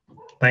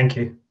 Thank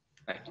you.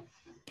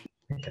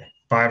 Okay.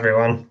 Bye,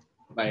 everyone.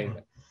 Bye.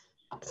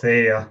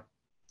 See ya.